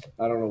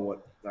 I don't know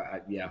what.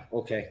 Yeah.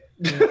 Okay.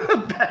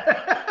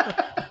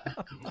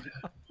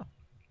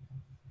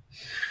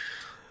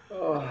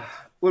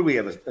 What do we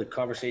have? A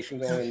conversation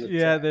going?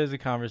 Yeah, there's a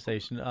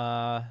conversation.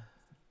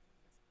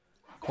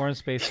 Corn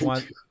Space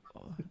wants.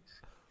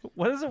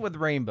 What is it with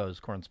rainbows,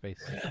 Corn Space?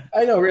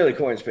 I know, really,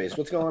 Corn Space.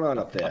 What's going on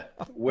up there?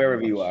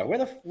 Wherever you are,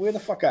 where the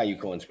fuck are you,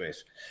 Corn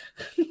Space?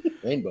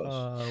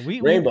 Rainbows.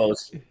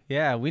 Rainbows.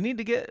 We need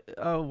to get.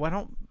 Why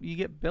don't you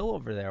get Bill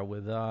over there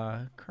with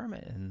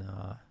Kermit and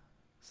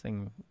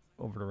sing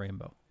over the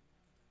rainbow?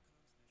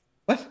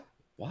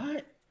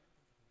 What?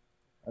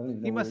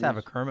 He must have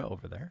a Kermit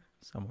over there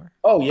somewhere.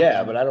 Oh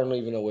yeah, but I don't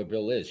even know where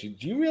Bill is. Do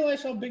you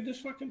realize how big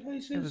this fucking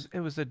place is? It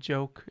was a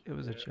joke. It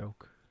was a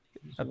joke.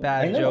 A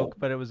bad joke,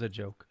 but it was a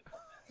joke.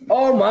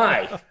 Oh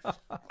my!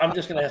 I'm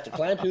just gonna have to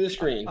climb through the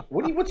screen.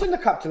 What's in the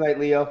cup tonight,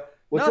 Leo?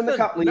 What's in the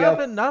cup,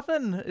 Leo?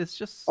 Nothing. It's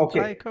just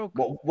Diet Coke.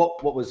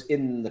 What was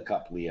in the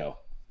cup, Leo?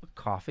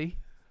 Coffee.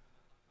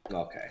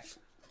 Okay.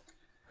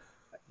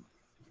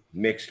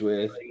 Mixed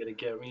with. You gotta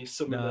get me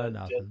some of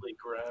that Deadly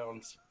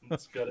Grounds.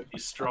 It's gotta be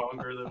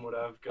stronger than what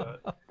I've got.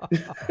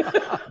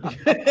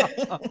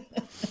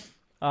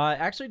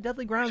 Actually,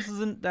 Deadly Grounds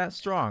isn't that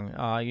strong.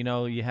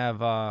 You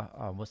have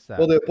what's that?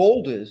 Well, the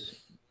Bold is.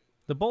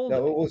 The Bold.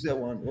 No, what was that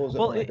one?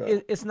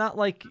 It's not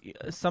like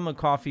some of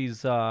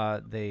coffees.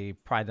 They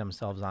pride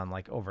themselves on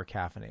like over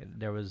caffeinated.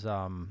 There was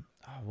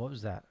what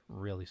was that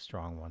really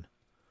strong one?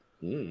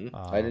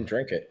 I didn't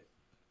drink it.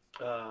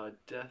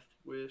 Death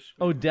Wish.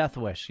 Oh, Death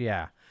Wish,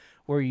 yeah,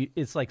 where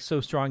it's like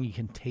so strong you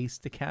can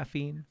taste the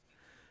caffeine.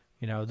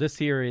 This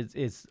here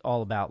is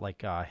all about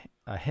like a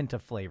hint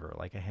of flavor,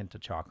 like a hint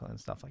of chocolate and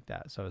stuff like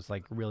that. So it's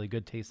like really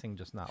good tasting,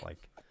 just not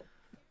like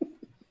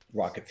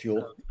rocket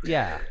fuel.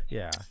 Yeah.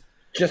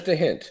 Just a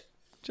hint.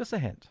 Just a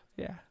hint.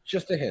 Yeah.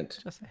 Just a hint.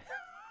 Just a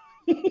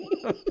hint.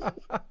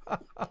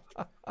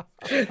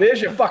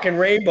 There's your fucking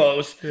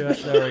rainbows. Yeah,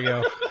 there we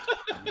go.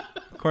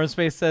 Corn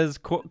Space says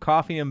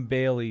coffee and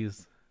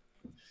Baileys.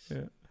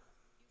 Yeah.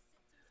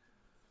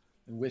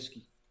 And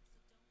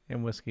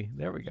whiskey.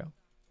 There we go.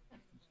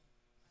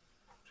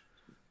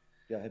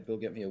 Yeah, I had Bill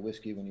get me a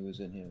whiskey when he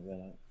was in here.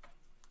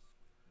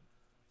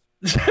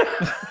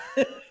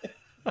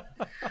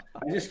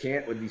 I just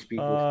can't with these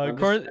people.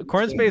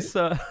 Corn Space,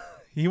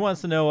 he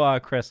wants to know,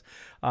 Chris,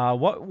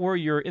 what were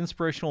your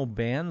inspirational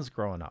bands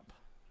growing up?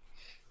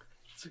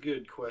 It's a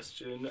good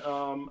question.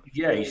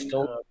 He's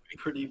still a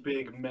pretty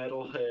big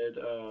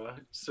metalhead.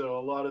 So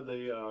a lot of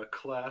the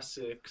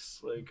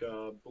classics like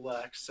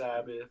Black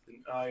Sabbath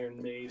and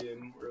Iron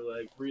Maiden were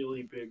like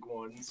really big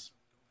ones.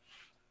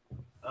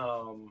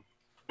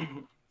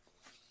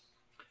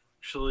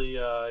 Actually,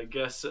 I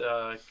guess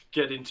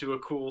get into a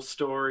cool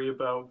story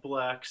about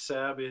Black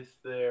Sabbath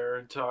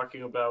there,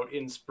 talking about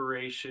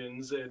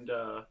inspirations and,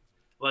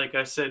 like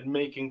I said,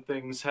 making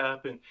things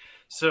happen.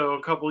 So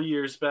a couple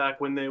years back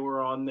when they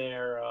were on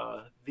their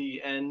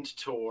The End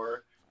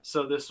tour,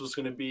 so this was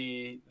going to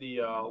be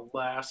the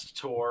last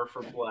tour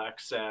for Black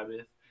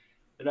Sabbath,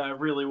 and I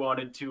really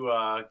wanted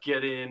to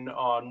get in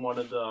on one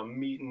of the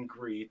meet and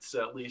greets,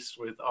 at least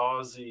with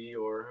Ozzy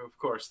or, of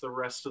course, the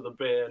rest of the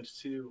band,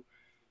 too.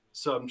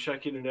 So I'm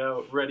checking it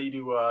out, ready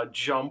to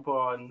jump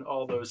on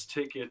all those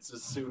tickets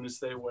as soon as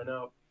they went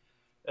up.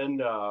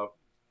 And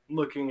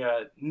looking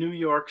at New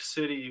York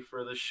City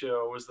for the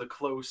show was the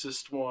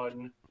closest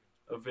one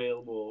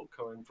available,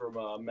 coming from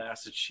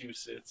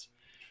Massachusetts.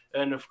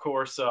 And of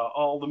course,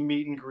 all the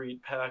meet and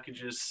greet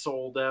packages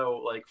sold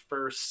out like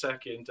first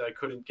second. I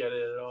couldn't get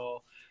it at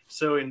all.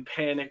 So in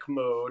panic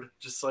mode,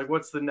 just like,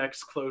 what's the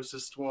next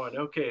closest one?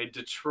 Okay,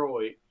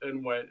 Detroit.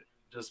 And went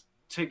just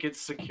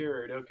tickets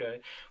secured. Okay,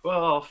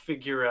 well, I'll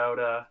figure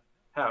out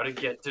how to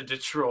get to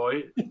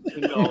Detroit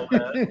and all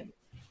that.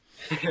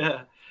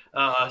 Yeah.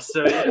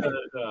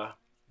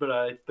 But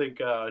I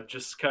think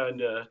just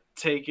kind of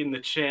taking the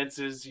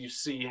chances you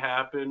see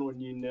happen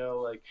when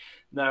like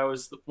that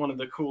was one of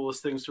the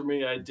coolest things for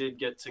me. I did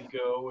get to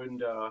go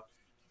and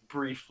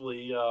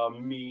briefly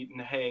meet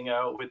and hang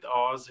out with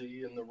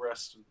Ozzy and the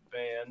rest of the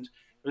band.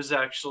 It was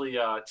actually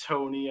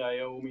Tony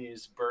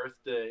Iommi's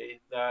birthday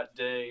that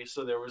day,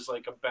 so there was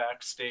like a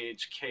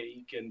backstage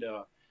cake and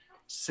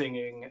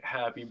singing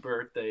 "Happy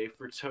Birthday"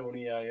 for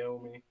Tony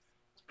Iommi.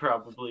 It's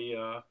probably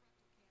a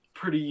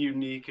pretty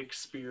unique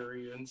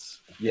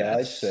experience. Yeah,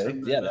 I'd say.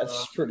 Yeah,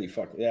 that's pretty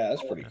fucking. Yeah,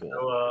 that's pretty cool.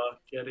 So,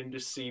 getting to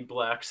see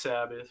Black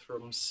Sabbath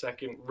from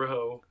second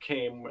row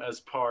came as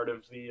part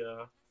of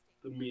the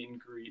meet and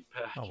greet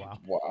package. Oh wow!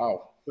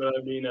 Wow. But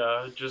I mean,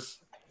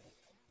 just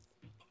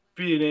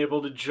being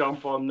able to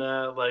jump on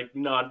that, like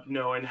not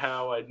knowing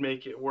how I'd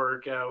make it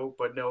work out,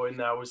 but knowing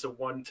that was a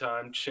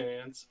one-time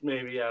chance,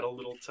 maybe had a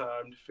little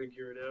time to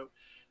figure it out.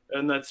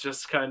 And that's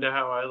just kind of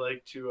how I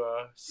like to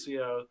see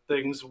how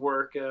things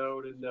work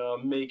out and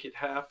make it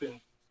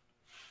happen.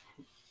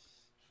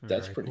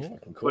 That's pretty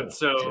fucking cool. But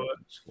so,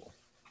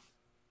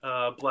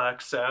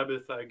 Black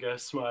Sabbath, I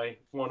guess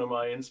one of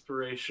my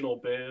inspirational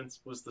bands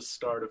was the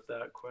start of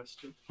that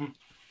question.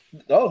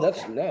 Oh,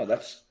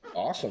 that's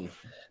awesome.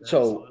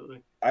 So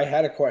Absolutely. I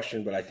had a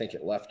question, but I think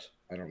it left.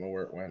 I don't know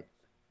where it went.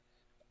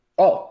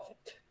 Oh,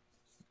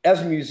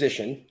 as a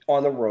musician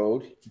on the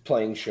road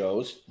playing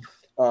shows,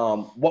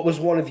 what was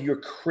one of your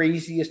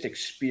craziest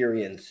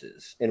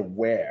experiences, and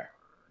where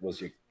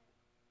was your?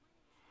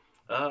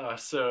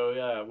 So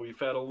yeah, we've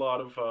had a lot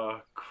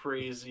of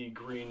crazy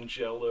green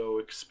Jello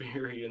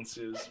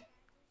experiences.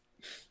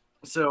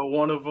 So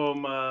one of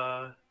them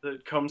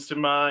that comes to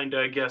mind,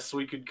 I guess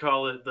we could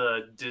call it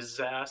the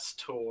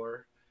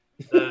Disaster.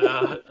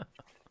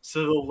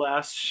 So the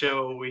last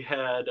show we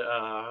had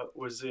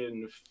was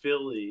in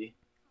Philly,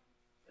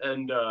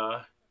 and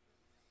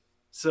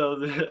so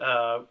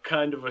the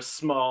kind of a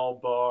small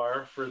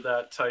bar for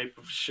that type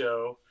of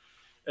show,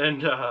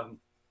 and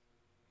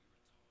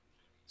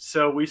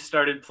so we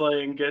started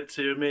playing, get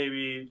to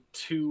maybe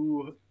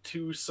two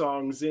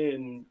songs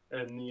in,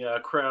 and the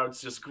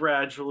crowd's just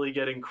gradually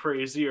getting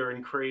crazier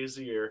and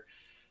crazier,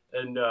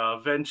 and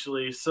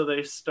eventually, so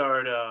they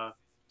started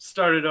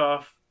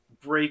off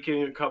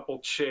breaking a couple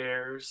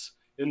chairs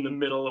in the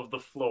middle of the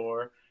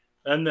floor,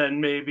 and then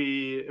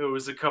maybe it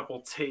was a couple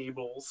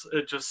tables.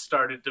 It just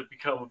started to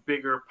become a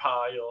bigger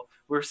pile.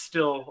 We're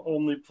still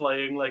only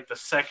playing like the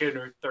second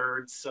or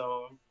third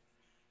song,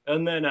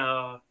 and then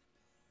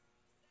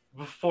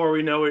before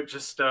we know it,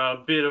 just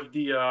a bit of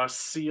the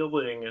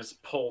ceiling is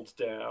pulled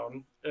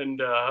down,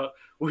 and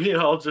we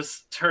all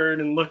just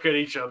turn and look at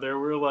each other.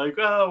 We're like,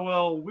 oh,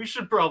 well, we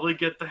should probably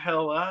get the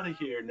hell out of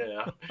here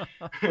now.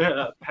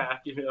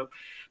 Packing up.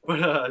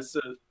 But so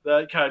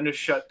that kind of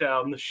shut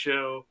down the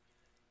show.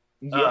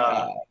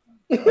 Yeah.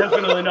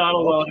 Definitely not a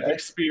lot of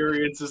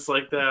experiences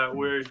like that.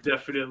 We're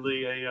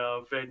definitely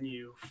a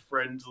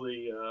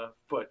venue-friendly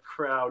but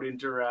crowd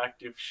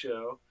interactive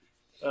show.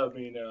 I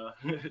mean,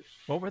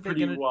 what were they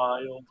pretty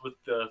wild with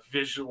the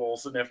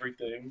visuals and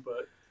everything,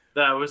 but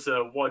that was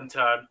a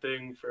one-time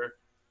thing for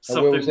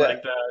something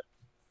like that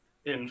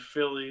in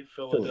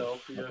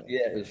Philadelphia.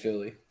 Yeah, in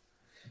Philly.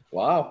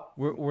 Wow.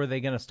 Were they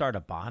going to start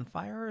a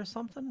bonfire or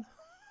something?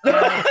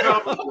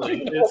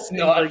 Probably. It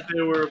seemed like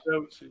they were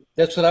about to.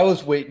 That's what I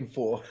was waiting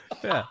for.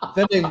 Yeah.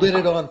 Then they lit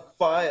it on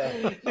fire.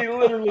 They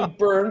literally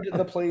burned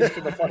the place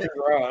to the fucking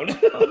ground.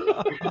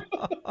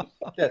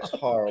 That's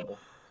horrible.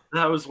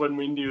 That was when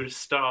we knew to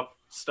stop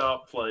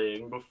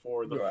playing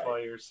before the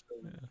fire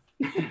started.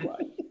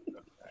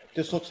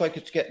 This looks like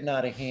it's getting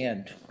out of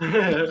hand.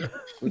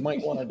 We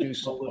might want to do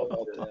something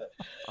about that.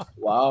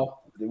 Wow.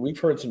 We've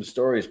heard some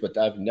stories, but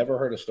I've never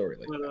heard a story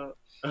like that.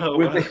 Wow.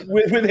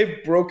 Where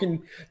they've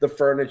broken the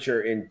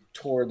furniture and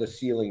tore the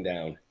ceiling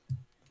down.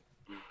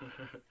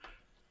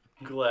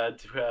 Glad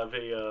to have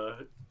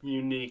a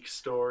unique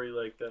story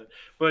like that.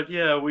 But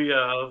yeah, we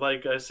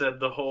like I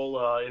said, the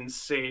whole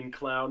Insane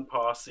Clown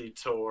Posse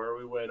tour,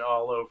 we went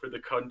all over the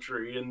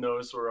country, and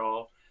those were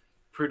all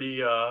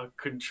pretty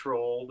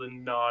controlled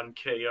and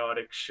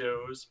non-chaotic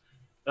shows.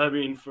 I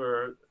mean,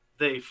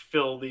 they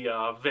fill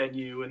the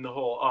venue and the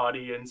whole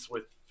audience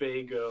with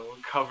Faygo,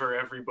 cover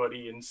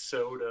everybody in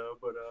soda,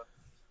 but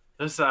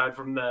aside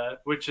from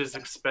that, which is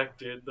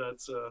expected,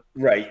 that's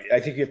right. I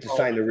think you have to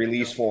sign the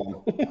release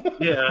form.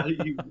 Yeah,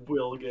 you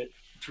will get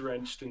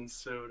drenched in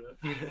soda.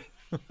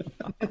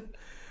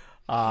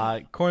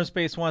 Corn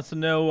Space wants to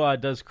know,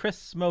 does Chris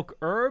smoke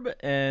herb,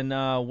 and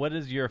what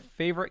is your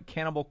favorite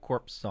Cannibal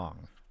Corpse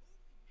song?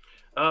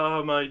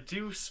 I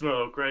do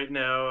smoke. Right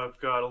now I've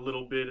got a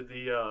little bit of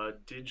the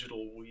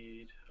digital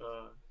weed.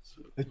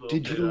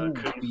 Digital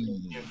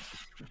weed.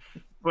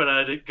 But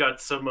I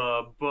got some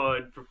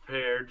bud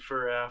prepared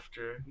for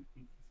after.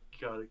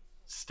 Gotta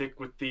stick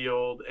with the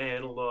old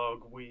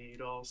analog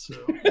weed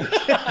also.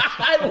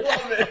 I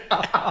love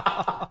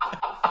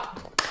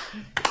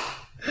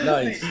it.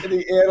 Nice.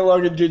 The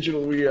analog and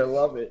digital weed. I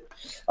love it.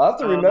 I'll have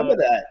to remember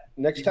that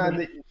next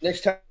time.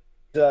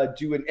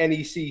 Do an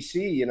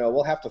NECC,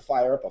 we'll have to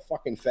fire up a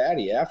fucking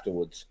fatty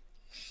afterwards.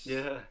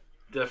 Yeah,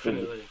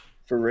 definitely.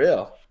 For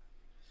real.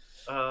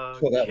 So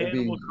that would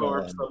Cannibal be,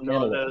 Corpse I'm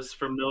not as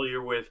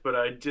familiar with, but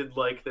I did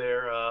like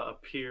their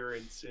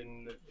appearance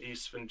in the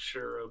Ace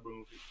Ventura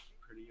movie.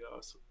 Pretty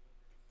awesome.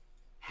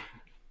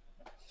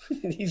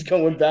 He's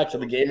going back to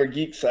the Gamer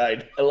Geek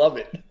side. I love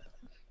it.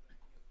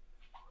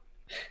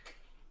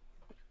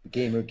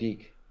 Gamer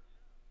Geek.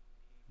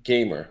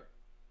 Gamer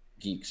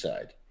geek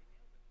side?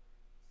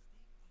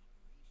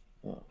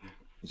 Oh,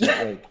 is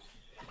it like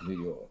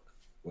New York,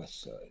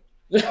 West Side?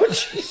 Oh,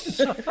 Jesus.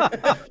 What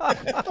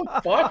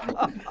the fuck?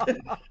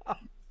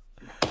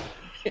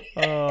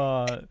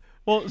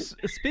 Well,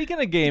 speaking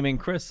of gaming,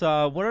 Chris,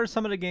 what are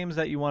some of the games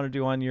that you want to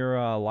do on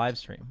your live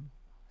stream?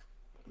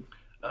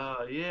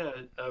 Yeah,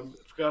 I've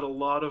got a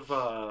lot of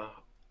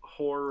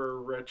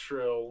horror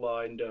retro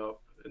lined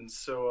up, and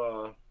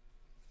so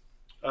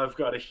I've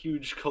got a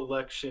huge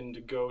collection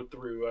to go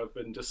through. I've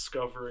been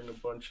discovering a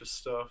bunch of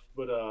stuff,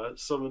 but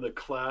some of the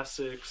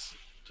classics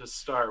to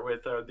start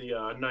with are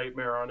the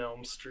Nightmare on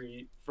Elm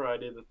Street,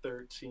 Friday the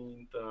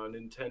 13th,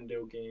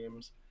 Nintendo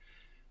games.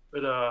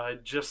 But I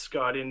just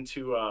got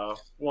into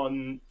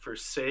one for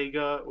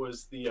Sega. It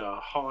was the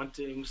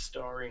Haunting,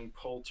 starring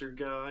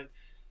Poltergeist.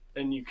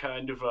 And you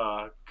kind of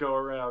go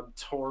around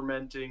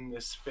tormenting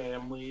this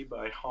family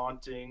by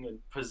haunting and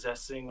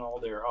possessing all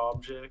their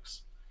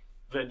objects.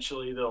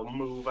 Eventually they'll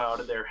move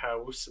out of their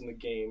house and the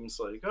game's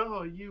like,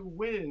 oh, you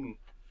win.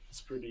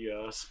 It's pretty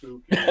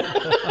spooky.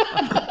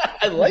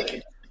 I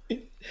like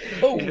it.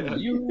 Oh, Yeah.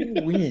 you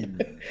win.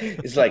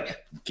 It's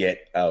like,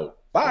 get out.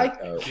 Bye.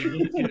 Yeah.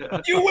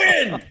 You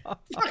win.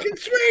 Fucking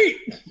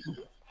sweet.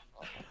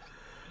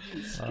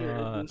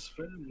 Scared this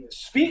family.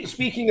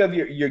 Speaking of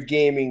your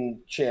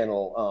gaming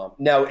channel,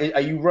 now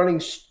are you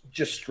running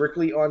just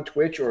strictly on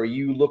Twitch, or are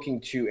you looking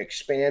to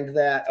expand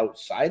that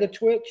outside of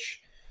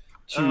Twitch?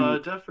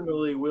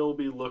 Definitely will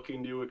be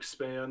looking to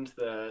expand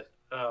that,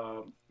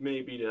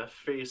 maybe to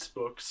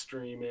Facebook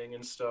streaming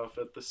and stuff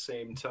at the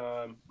same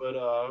time.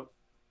 But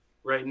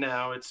right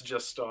now it's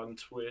just on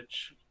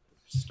Twitch,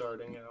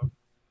 starting out.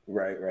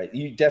 Right.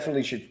 You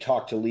definitely should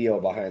talk to Leo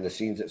behind the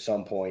scenes at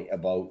some point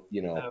about,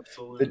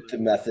 Absolutely. the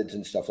methods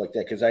and stuff like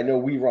that. Because I know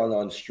we run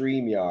on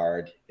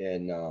StreamYard,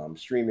 and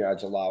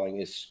StreamYard's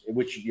allowing us,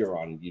 which you're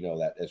on,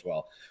 that as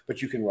well.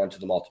 But you can run to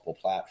the multiple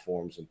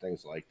platforms and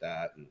things like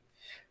that. And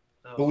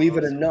believe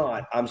it or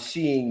not, I'm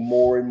seeing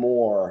more and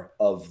more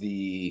of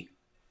the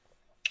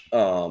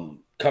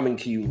coming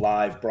to you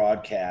live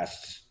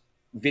broadcasts,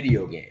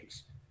 video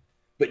games,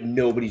 but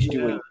nobody's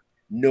doing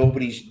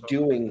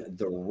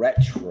the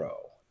retro.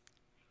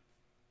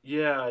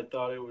 Yeah, I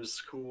thought it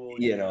was cool.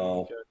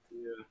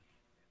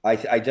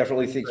 I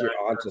definitely think you're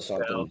onto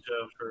something,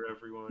 Nostalgia for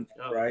everyone.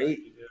 right?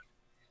 Yeah.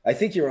 I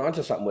think you're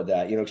onto something with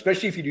that,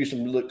 especially if you do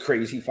some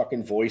crazy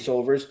fucking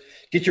voiceovers.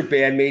 Get your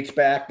bandmates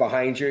back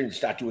behind you and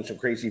start doing some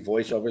crazy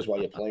voiceovers while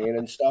you're playing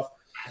and stuff.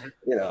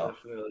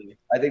 Definitely.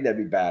 I think that'd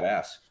be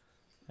badass.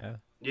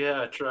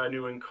 Yeah, trying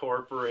to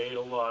incorporate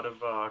a lot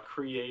of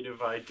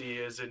creative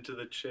ideas into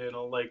the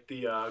channel, like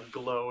the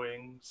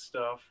glowing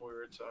stuff we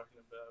were talking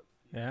about.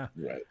 Yeah.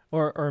 Right.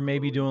 Or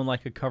maybe doing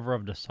like a cover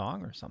of the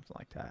song or something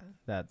like that.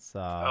 That's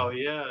Oh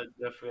yeah,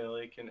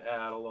 definitely can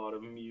add a lot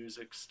of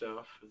music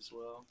stuff as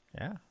well.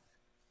 Yeah.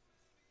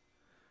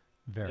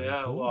 Very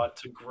a cool. lot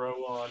to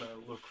grow on. I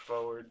look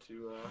forward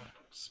to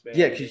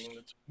Yeah,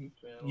 expanding the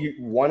channel.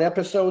 one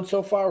episode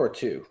so far or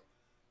two?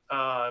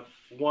 1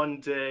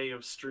 day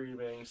of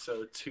streaming,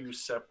 so 2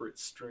 separate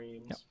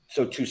streams.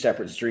 So 2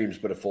 separate streams,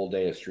 but a full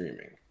day of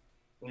streaming.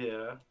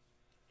 Yeah.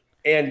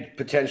 And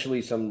potentially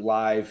some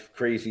live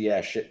crazy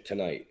ass shit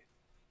tonight.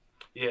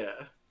 Yeah.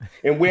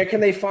 And where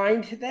can they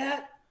find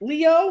that,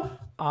 Leo?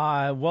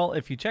 Well,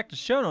 if you check the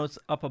show notes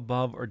up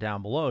above or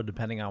down below,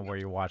 depending on where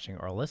you're watching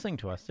or listening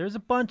to us, there's a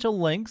bunch of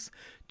links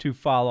to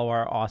follow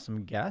our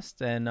awesome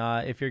guest. And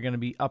if you're going to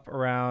be up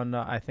around,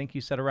 I think you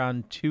said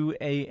around 2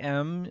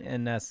 a.m.,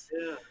 and that's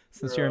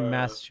since you're in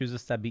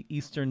Massachusetts, that'd be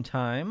Eastern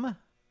time.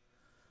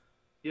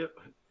 Yep.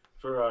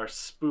 For our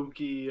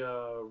spooky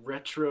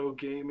retro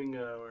gaming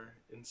hour,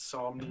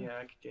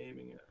 Insomniac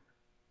gaming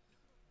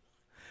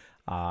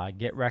hour.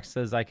 Get Rex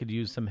says I could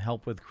use some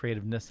help with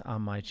creativeness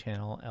on my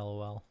channel,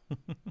 LOL.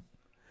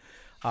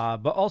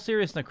 But all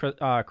seriousness,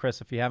 Chris,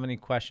 if you have any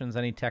questions,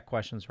 any tech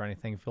questions or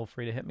anything, feel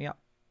free to hit me up.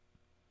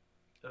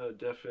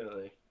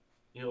 Definitely.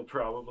 You'll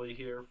probably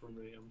hear from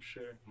me, I'm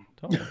sure.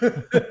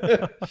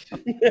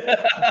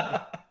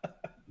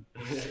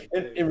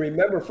 And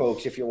remember,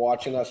 folks, if you're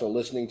watching us or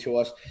listening to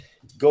us,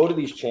 go to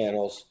these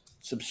channels,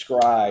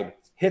 subscribe,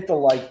 hit the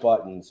like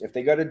buttons. If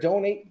they got to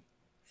donate,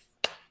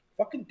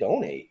 fucking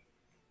donate.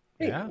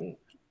 Hey, Yeah.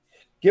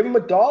 Give him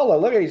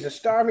 $1. Look at, he's a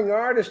starving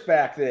artist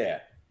back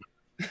there.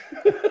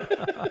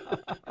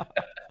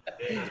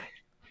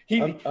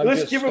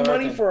 Let's give him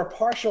money for a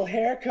partial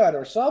haircut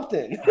or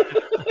something.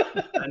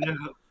 I know.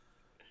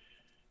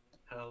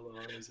 How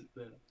long has it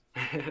been?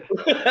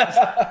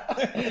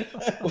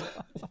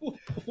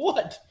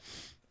 What?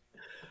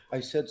 I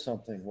said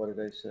something. What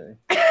did I say?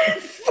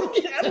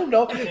 I don't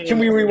know. Can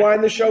we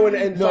rewind the show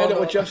and find out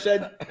what Jeff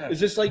said? Is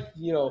this like,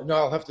 No,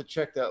 I'll have to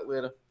check that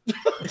later.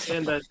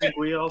 And I think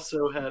we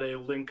also had a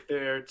link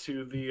there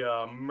to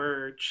the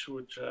merch,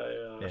 which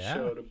I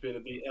showed a bit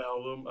of the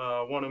album.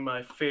 One of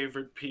my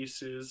favorite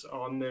pieces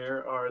on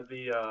there are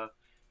the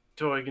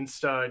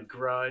Deugenstein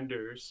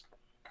grinders.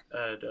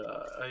 And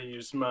I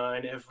use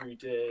mine every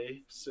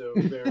day, so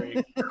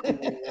very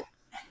cool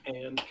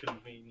and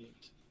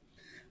convenient.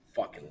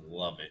 Fucking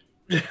love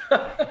it.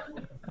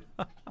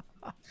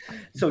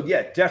 So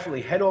yeah,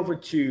 definitely head over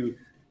to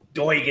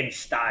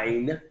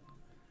Doigenstein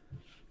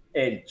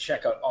and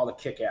check out all the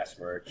kick-ass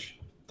merch.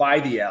 Buy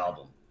the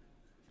album.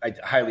 I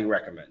highly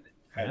recommend it.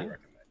 Highly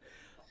recommend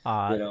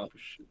it.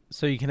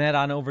 So you can head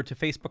on over to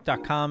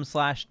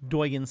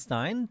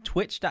facebook.com/Doigenstein,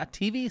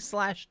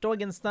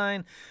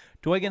 twitch.tv/Doigenstein,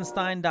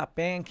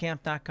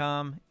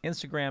 Doigenstein.bandcamp.com,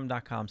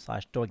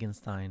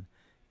 Instagram.com/Doigenstein,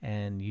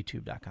 and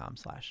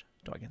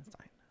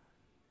YouTube.com/Doigenstein.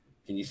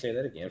 Can you say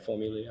that again for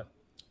me, Leo?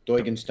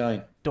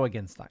 Doigenstein.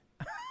 Doigenstein.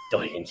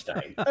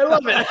 Doigenstein. I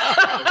love it.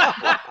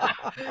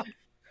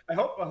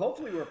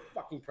 Hopefully we're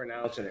fucking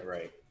pronouncing it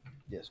right.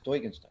 Yes,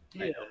 Doigenstein.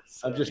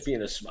 Yes, I'm just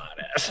being a smart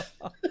ass.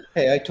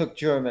 Hey, I took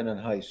German in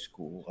high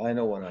school. I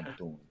know what I'm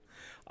doing.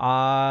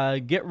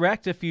 Get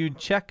wrecked if you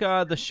check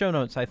the show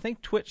notes. I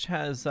think Twitch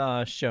has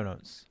show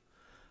notes.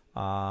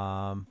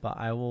 But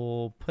I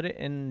will put it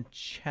in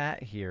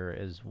chat here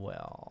as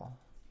well.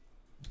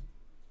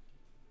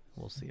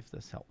 We'll see if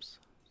this helps.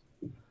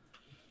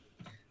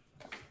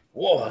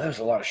 Whoa, that was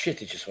a lot of shit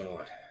that just went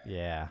on.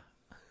 Yeah.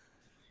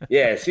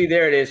 Yeah, see,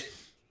 there it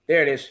is.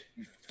 There it is.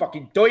 You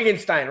fucking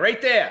Doigenstein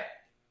right there.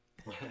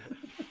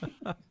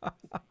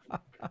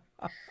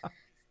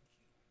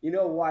 You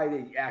know why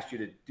they asked you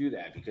to do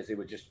that? Because they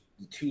were just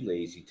too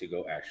lazy to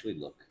go actually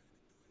look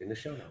in the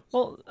show notes.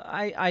 Well,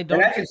 I don't.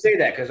 And I can say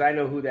that because I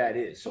know who that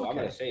is, so I'm Okay.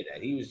 going to say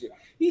that.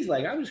 He's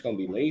like, I'm just going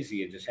to be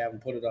lazy and just have him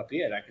put it up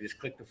here, and I can just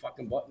click the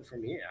fucking button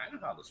from here. I know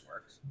how this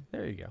works.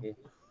 There you go.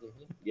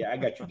 Yeah, I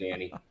got you,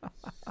 Danny.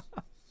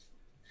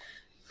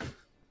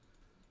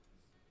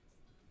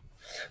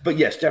 But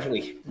yes,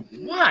 definitely.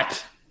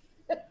 What?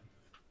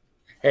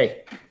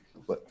 Hey,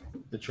 what?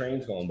 The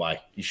train's going by.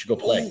 You should go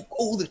play.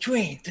 Oh, the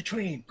train.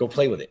 Go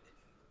play with it.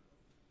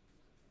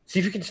 See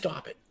if you can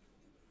stop it.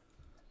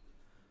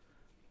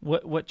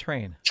 What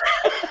train?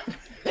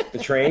 The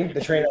train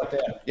out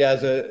there. Yeah,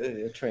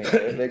 there's a train.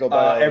 They go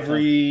by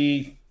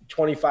every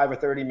 25 or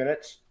 30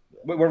 minutes.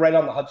 We're right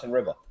on the Hudson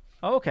River.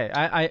 Oh, okay.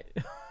 I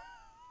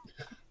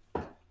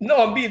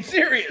No, I'm being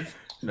serious.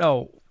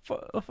 No.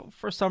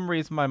 For some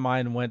reason, my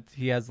mind went.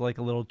 He has like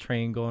a little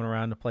train going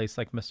around the place,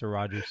 like Mr.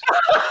 Rogers.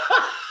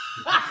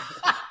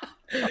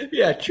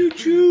 Yeah, choo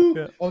choo.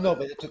 Yeah. Oh no,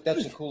 but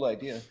that's a cool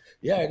idea.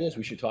 Yeah, it is.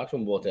 We should talk to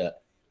him about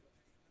that.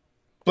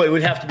 But it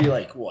would have to be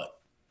like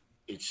what?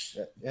 It's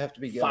you have to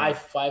be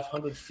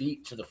 500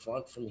 feet to the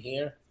front from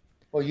here.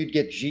 Well, you'd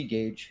get G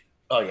gauge.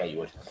 Oh yeah, you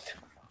would.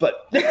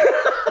 But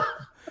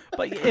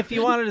but if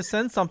you wanted to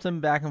send something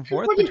back and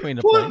forth between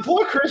the planes,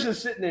 poor Chris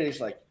is sitting there. He's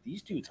like,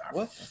 these dudes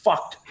are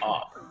fucked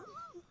up.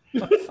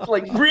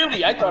 Like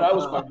really, I thought I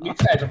was fucked. These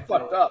guys are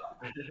fucked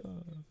up.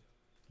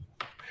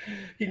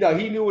 He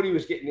knew what he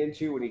was getting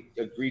into when he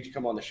agreed to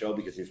come on the show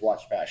because he's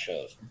watched past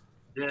shows.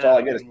 Yeah, That's all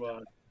I get.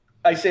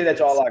 I say that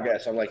to all our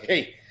guests. I'm like,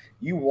 hey,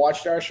 you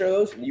watched our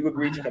shows and you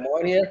agreed to come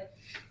on here?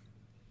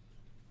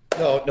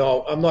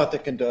 No, I'm not the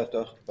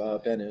conductor.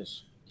 Ben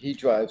is. He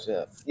drives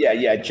that.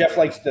 Yeah. Jeff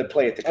likes to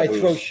play at the I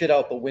caboose. throw shit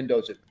out the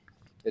windows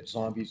at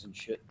zombies and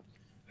shit.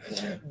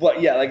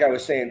 But yeah, like I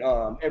was saying,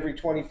 every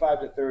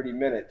 25 to 30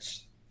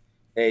 minutes,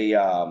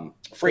 a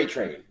freight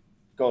train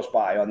goes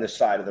by on this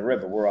side of the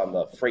river. We're on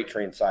the freight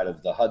train side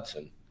of the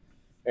Hudson.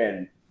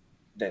 And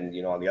then,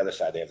 on the other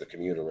side, they have the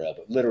commuter rail.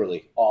 But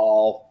literally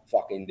all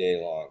fucking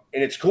day long.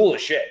 And it's cool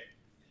as shit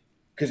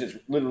because it's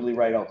literally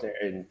right out there.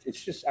 And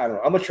it's just, I don't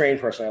know. I'm a train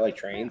person. I like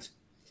trains.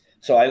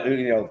 So,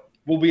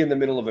 we'll be in the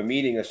middle of a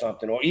meeting or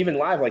something, or even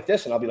live like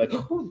this, and I'll be like,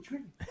 oh, the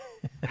train.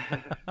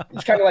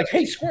 It's kind of like,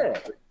 hey, squirrel.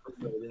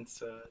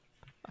 Inside.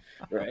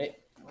 Right?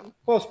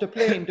 Oh, it's the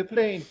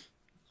plane.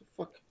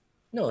 Fuck.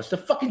 No, it's the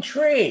fucking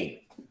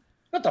train.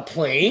 Not the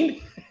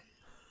plane.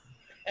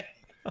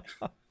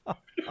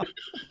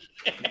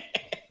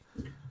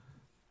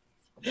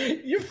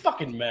 You're a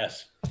fucking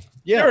mess.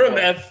 Yeah, You're a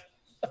mess.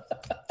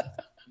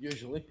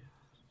 Usually.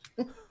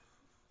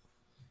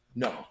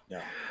 No.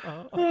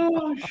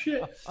 Oh,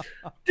 shit.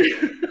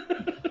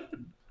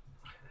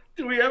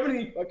 Do we have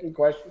any fucking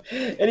questions?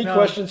 Any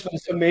questions for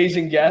this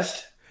amazing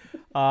guest?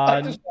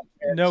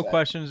 No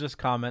questions, just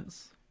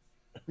comments.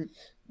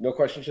 No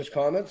questions, just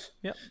comments?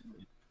 Yep.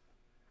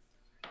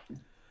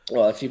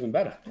 Well, that's even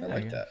better. I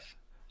like that.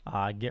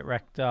 Get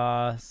wrecked.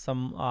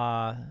 Some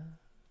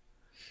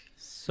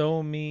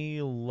So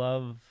me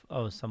love.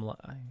 Oh, some.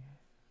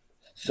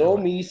 Show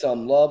me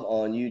some love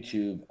on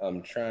YouTube.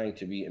 I'm trying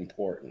to be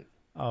important.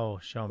 Oh,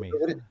 show me.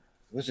 What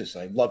is this?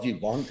 I love you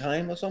long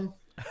time or something?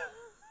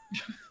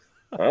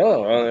 I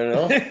don't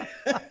know.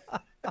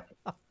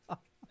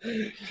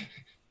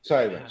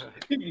 Sorry, Rex.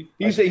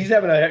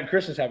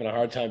 Chris is having a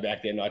hard time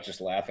back there, not just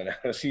laughing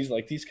at us. He's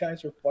like, these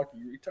guys are fucking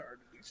retarded.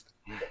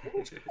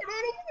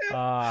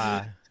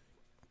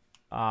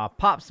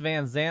 Pops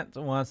Van Zant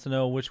wants to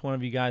know which one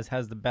of you guys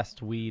has the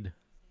best weed.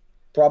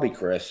 Probably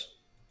Chris.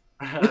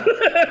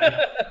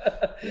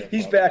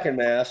 He's back in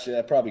Mass.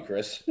 Yeah, probably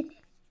Chris.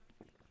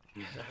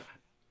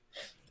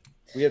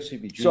 We have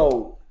CBG.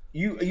 So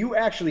you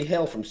actually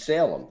hail from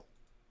Salem,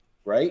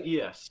 right?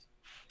 Yes.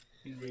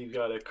 We've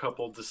got a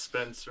couple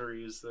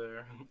dispensaries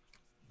there.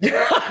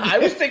 I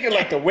was thinking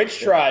like the witch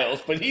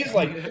trials, but he's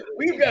like,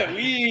 we've got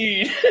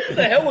weed.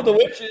 The hell with the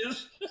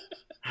witches.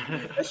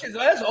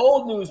 That's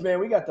old news, man.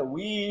 We got the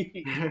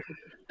weed.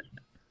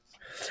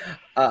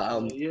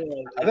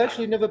 I've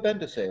actually never been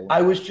to Salem.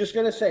 I was just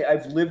gonna say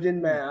I've lived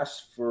in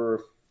Mass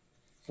for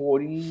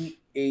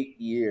 48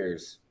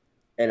 years,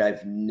 and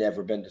I've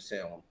never been to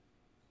Salem.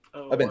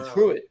 I've been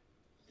through it.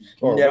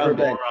 Never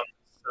been. On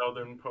the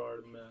southern part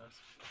of Mass.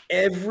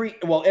 Every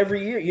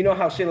year, you know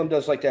how Salem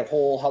does like that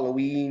whole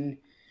Halloween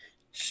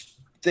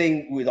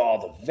thing with all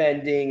the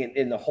vending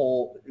and the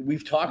whole.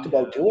 We've talked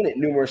about doing it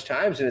numerous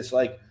times, and it's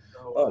like,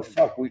 oh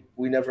fuck, we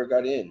never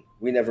got in.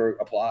 We never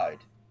applied.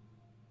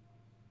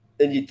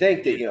 And you'd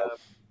think that,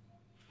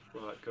 a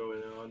lot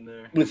going on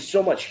there. With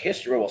so much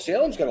history, well,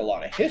 Salem's got a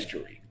lot of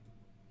history.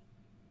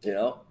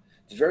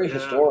 It's very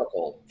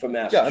historical for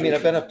Massachusetts. Yeah, I mean,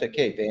 I've been up to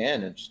Cape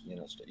Ann and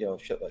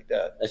shit like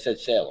that. I said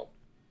Salem.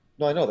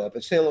 No, I know that,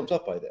 but Salem's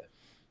up by there.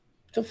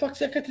 What the fuck's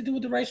that got to do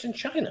with the rice in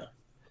China?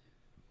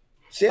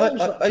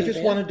 I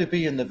just wanted to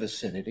be in the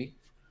vicinity.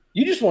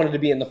 You just wanted to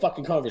be in the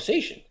fucking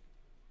conversation.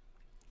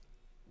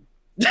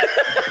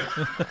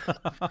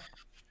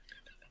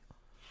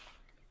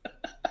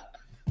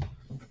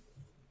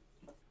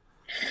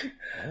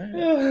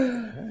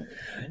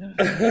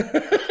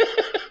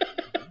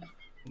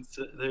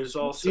 There's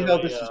also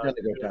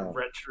a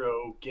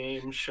retro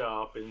game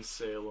shop in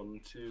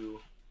Salem too.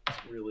 It's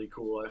really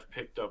cool. I've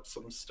picked up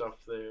some stuff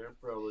there.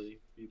 Probably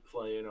be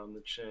playing on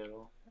the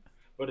channel,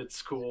 but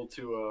it's cool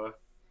to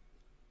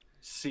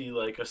see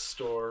like a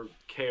store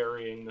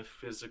carrying the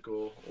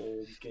physical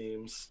old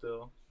games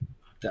still.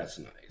 That's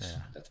nice.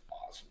 Yeah. That's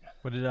awesome.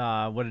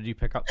 What did you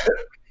pick up?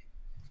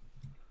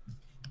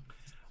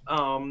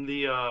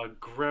 The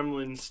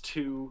Gremlins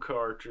 2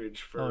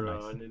 cartridge for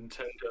nice.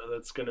 Nintendo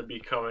that's going to be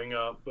coming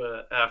up,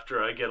 but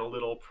after I get a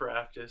little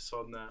practice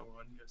on that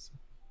one, because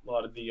a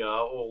lot of the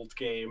old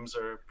games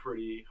are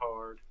pretty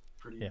hard,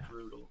 pretty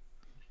brutal.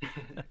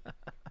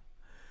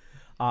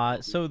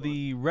 So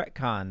the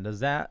Retcon, does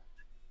that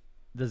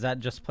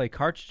just play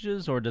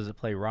cartridges or does it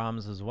play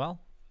ROMs as well?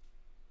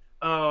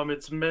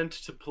 It's meant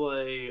to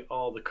play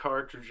all the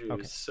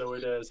cartridges, so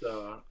it has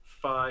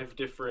 5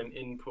 different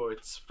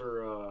inputs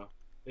for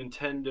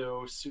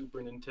Nintendo,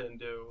 Super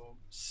Nintendo,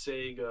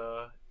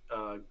 Sega,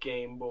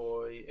 Game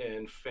Boy,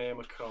 and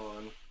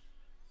Famicom.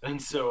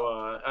 And so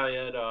I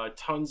had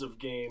tons of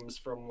games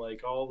from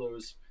like all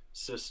those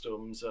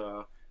systems,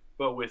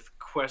 but with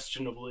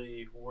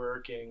questionably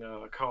working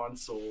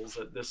consoles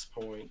at this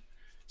point.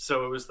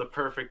 So it was the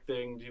perfect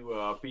thing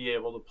to be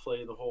able to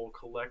play the whole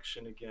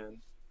collection again.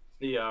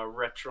 The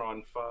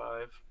Retron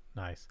 5.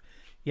 Nice.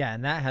 Yeah,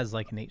 and that has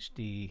like an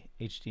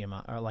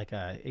HDMI or like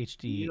a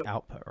HD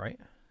output, right?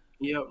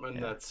 Yep,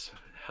 and that's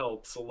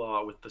helps a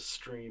lot with the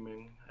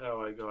streaming,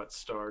 how I got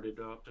started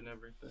up and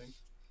everything.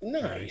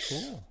 Nice.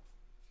 Cool.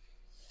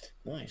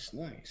 Nice.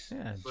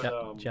 Yeah,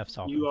 but, Jeff's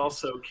all you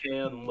also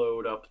can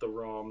load up the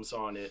ROMs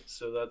on it,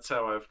 so that's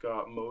how I've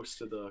got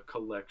most of the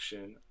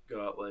collection.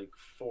 Got like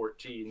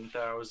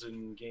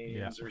 14,000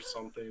 games or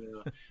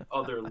something,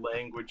 other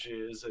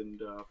languages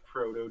and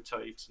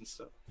prototypes and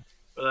stuff.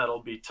 But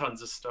that'll be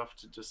tons of stuff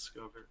to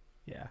discover.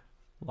 Yeah,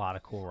 a lot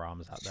of cool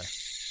ROMs out there.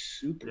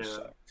 Super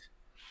sucked.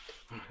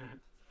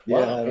 Yeah,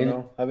 I don't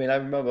know. I mean, I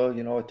remember,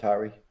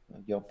 Atari.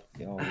 With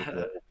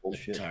the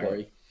bullshit.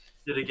 Atari.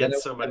 Did get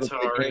some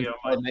Atari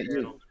on my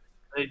channel.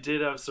 They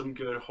did have some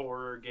good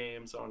horror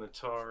games on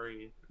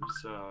Atari.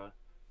 There's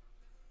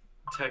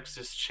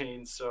Texas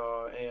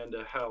Chainsaw and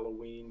a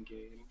Halloween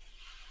game.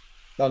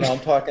 No, I'm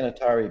talking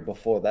Atari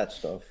before that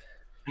stuff.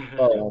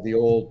 The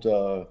old.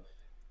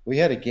 We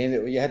had a game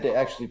that you had to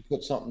actually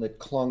put something that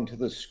clung to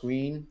the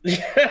screen.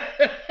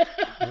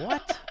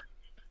 What?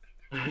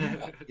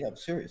 Yeah, I'm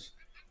serious.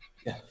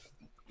 Yeah,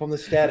 from the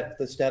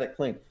static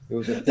cling. It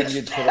was a thing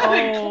you'd put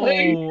on.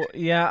 Oh,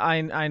 yeah,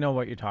 I know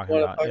what you're talking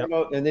about.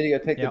 And then you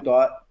got to take the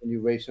dot and you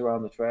race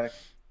around the track.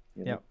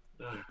 Yep.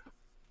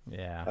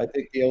 Yeah. I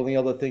think the only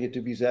other thing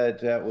to be said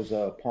that was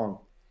Pong.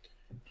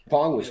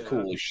 Pong was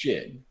cool as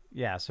shit.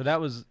 Yeah, so that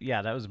was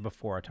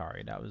before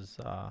Atari. That was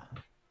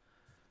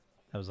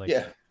like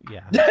that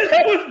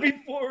was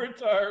before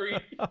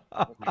Atari.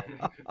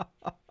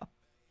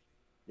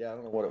 Yeah, I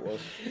don't know what it was.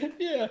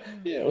 Yeah,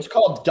 it was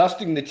called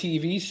dusting the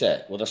TV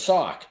set with a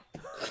sock.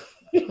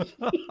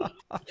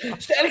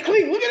 Static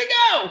cling, look at it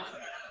go!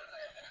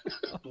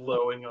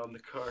 Blowing on the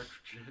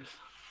cartridges.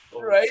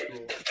 Right?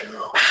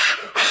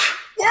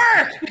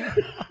 Work!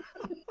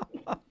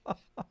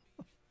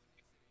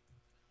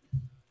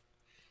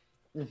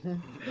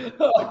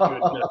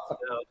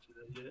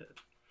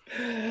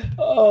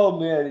 Oh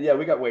man, yeah,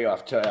 we got way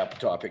off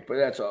topic, but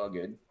that's all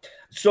good.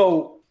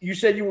 So you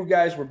said you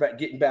guys were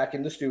getting back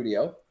in the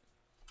studio.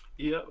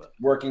 Yep.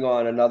 Working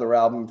on another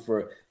album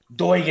for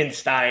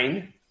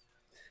Deugenstein.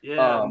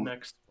 Yeah,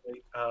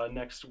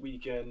 next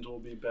weekend we'll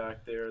be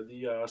back there.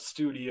 The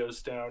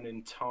studio's down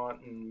in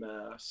Taunton,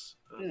 Mass.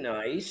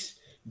 Nice.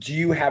 Do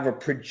you have a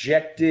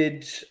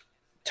projected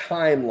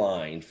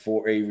timeline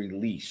for a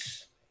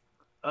release?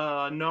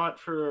 Not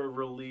for a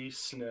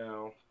release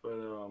now,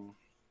 but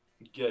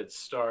get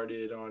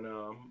started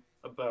on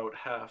about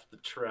half the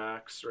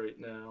tracks right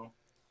now.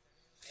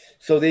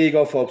 So there you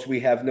go, folks. We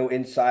have no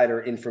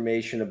insider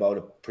information about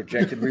a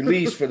projected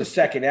release for the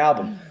second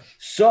album.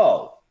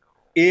 So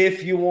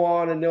if you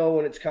want to know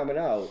when it's coming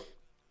out,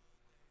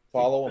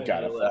 follow them.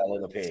 Gotta follow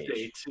the page.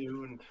 Stay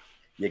tuned.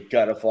 You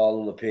gotta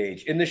follow the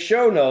page. In the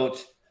show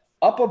notes,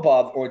 up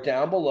above or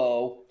down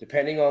below,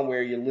 depending on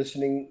where you're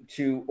listening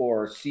to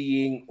or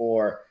seeing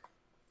or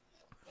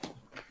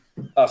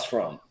us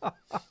from.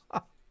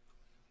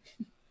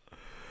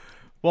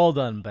 Well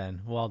done,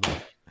 Ben. Well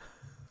done.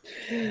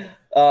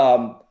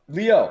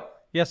 Leo.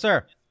 Yes,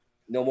 sir.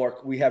 No more.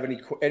 We have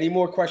any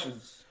more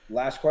questions?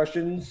 Last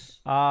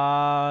questions?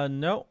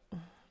 No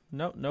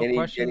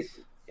questions.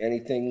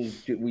 Anything?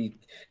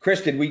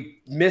 Chris, did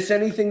we miss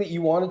anything that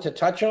you wanted to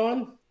touch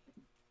on?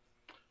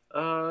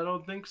 I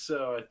don't think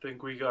so. I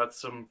think we got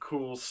some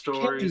cool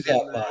stories.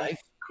 Can't do that live.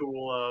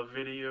 Cool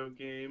video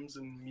games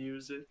and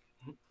music.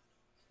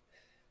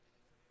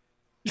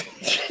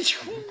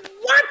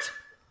 What?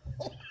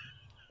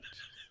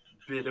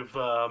 Bit of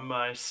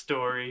my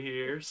story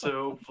here, so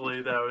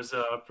hopefully that was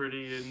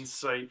pretty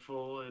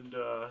insightful and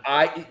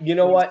you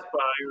know what,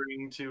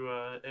 inspiring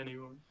to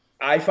anyone.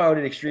 I found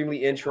it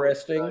extremely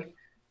interesting.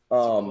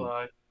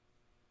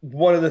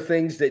 One of the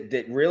things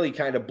that really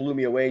kind of blew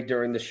me away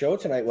during the show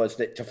tonight was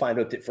that to find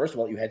out that, first of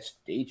all, you had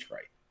stage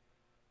fright.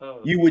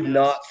 You would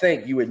not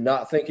think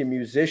a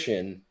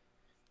musician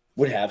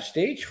would have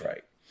stage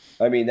fright.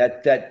 I mean,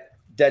 that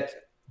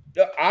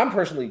I'm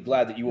personally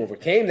glad that you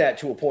overcame that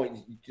to a point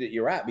that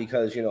you're at,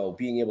 because, you know,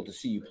 being able to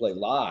see you play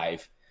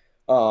live,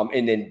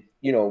 and then,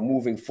 you know,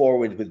 moving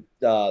forward with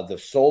the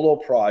solo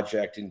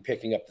project and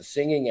picking up the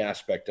singing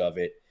aspect of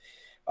it.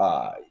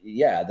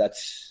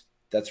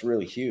 That's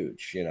really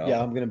huge, you know?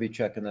 Yeah, I'm going to be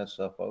checking that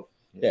stuff out.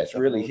 Yeah, it's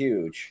really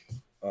huge.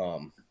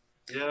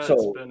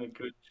 It's been a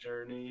good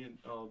journey, and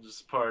all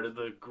just part of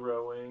the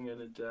growing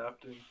and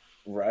adapting.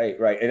 Right.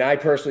 And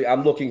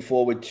I'm looking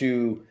forward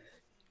to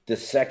the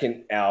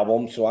second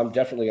album, so I'm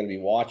definitely going to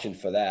be watching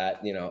for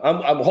that. You know,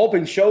 I'm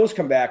hoping shows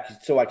come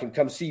back so I can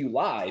come see you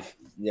live,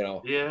 you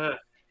know? Yeah.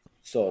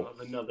 So we'll have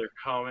another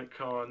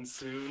Comic-Con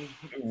soon.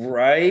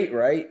 Right.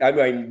 I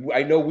mean,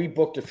 I know we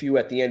booked a few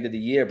at the end of the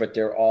year, but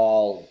they're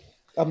all...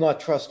 I'm not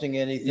trusting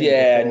anything.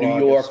 Yeah,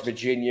 New York,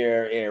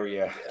 Virginia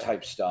area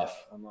type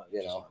stuff. I'm not,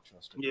 not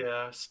trusting.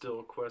 Yeah,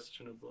 still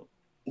questionable.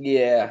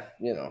 Yeah,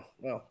 you know,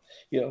 well,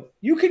 you know,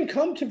 you can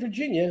come to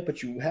Virginia,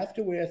 but you have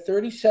to wear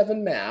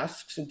 37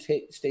 masks and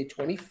stay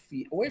 20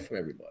 feet away from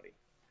everybody.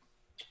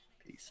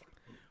 Peace.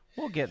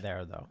 We'll get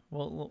there, though.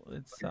 Well,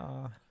 it's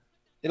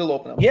it'll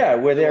open up. Yeah,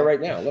 we're there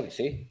right now. Look,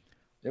 see,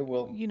 it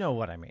will. You know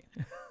what I mean?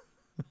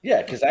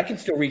 Yeah, because I can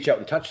still reach out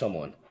and touch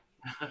someone.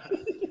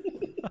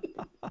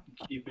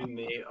 Keeping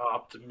the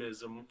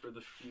optimism for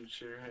the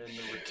future and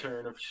the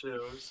return of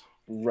shows.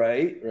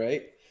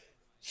 Right.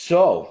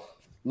 So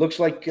looks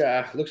like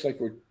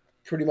we're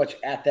pretty much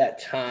at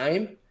that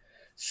time.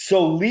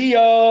 So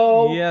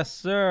Leo, yes,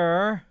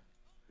 sir.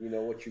 You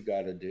know what you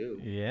got to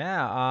do.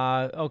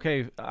 Yeah.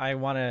 Okay. I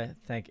want to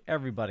thank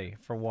everybody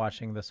for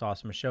watching this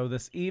awesome show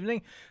this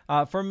evening.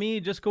 For me,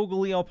 just Google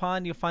Leo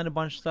Pond. You'll find a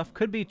bunch of stuff.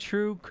 Could be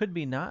true, could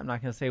be not. I'm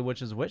not going to say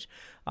which is which.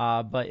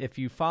 But if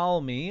you follow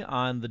me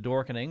on The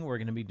Dorkening, we're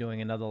going to be doing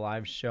another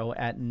live show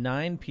at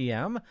 9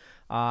 p.m.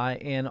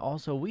 And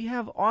also, we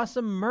have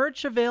awesome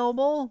merch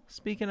available.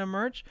 Speaking of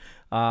merch,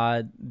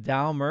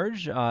 Dow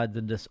Merge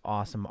did this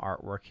awesome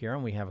artwork here,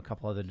 and we have a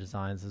couple other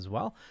designs as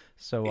well.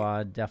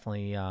 So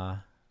definitely...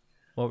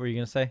 what were you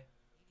going to say?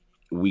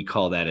 We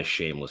call that a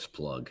shameless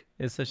plug.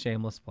 It's a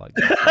shameless plug.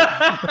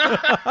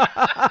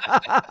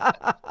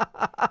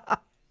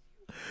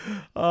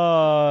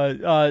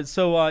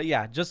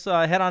 Just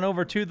head on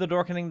over to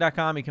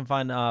thedorkening.com. You can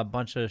find a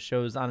bunch of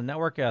shows on the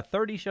network.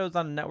 30 shows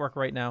on the network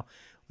right now,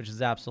 which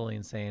is absolutely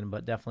insane.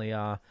 But definitely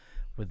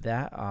with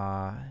that,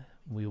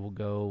 we will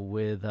go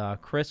with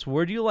Chris.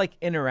 Where do you like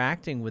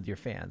interacting with your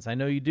fans? I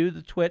know you do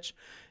the Twitch.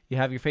 You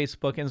have your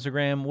Facebook,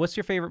 Instagram. What's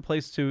your favorite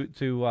place to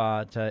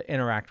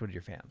interact with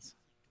your fans?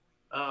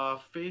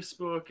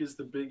 Facebook is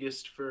the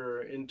biggest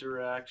for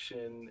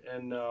interaction,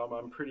 and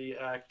I'm pretty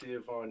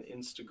active on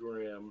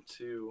Instagram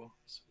too.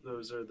 So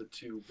those are the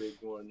two big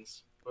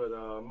ones, but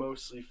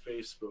mostly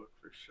Facebook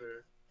for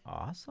sure.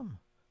 Awesome.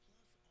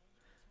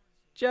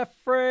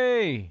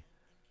 Jeffrey.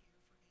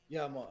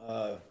 Yeah, I'm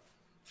on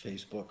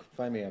Facebook.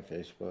 Find me on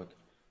Facebook.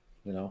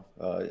 You know,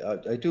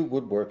 I do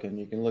woodworking.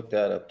 You can look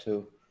that up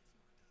too.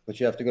 But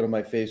you have to go to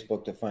my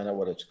Facebook to find out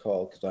what it's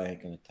called, because I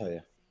ain't going to tell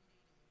you.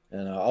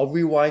 And I'll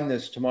rewind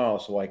this tomorrow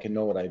so I can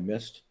know what I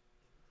missed.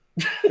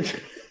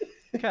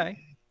 Okay.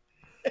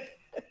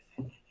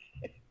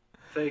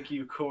 Thank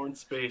you, Corn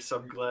Space.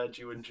 I'm glad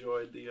you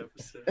enjoyed the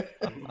episode.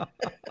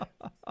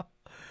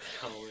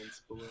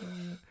 Comments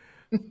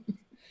below.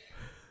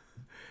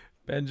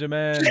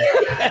 Benjamin.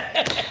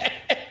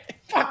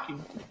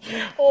 Fucking.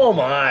 Oh,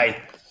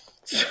 my.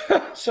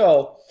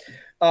 So,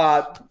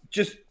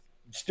 just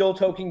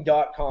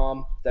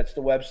stilltoking.com. That's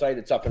the website.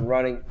 It's up and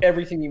running.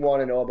 Everything you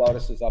want to know about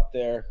us is up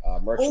there.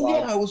 Merch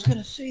line. I was going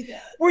to say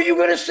that. Were you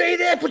going to say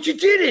that? But you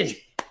didn't.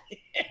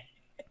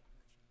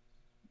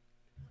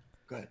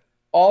 Go ahead.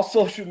 All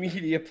social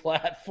media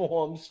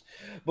platforms.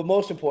 But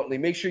most importantly,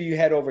 make sure you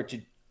head over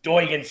to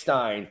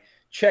Doigenstein.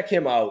 Check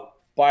him out.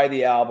 Buy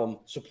the album.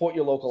 Support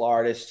your local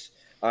artists.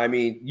 I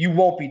mean, you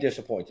won't be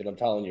disappointed. I'm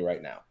telling you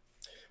right now.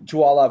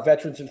 To all our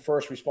veterans and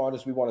first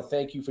responders, we want to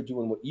thank you for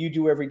doing what you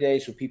do every day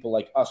so people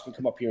like us can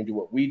come up here and do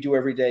what we do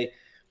every day.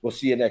 We'll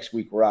see you next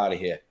week. We're out of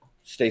here.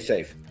 Stay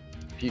safe.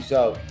 Peace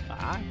out.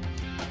 Bye.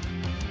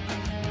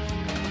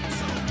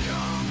 So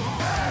come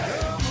on.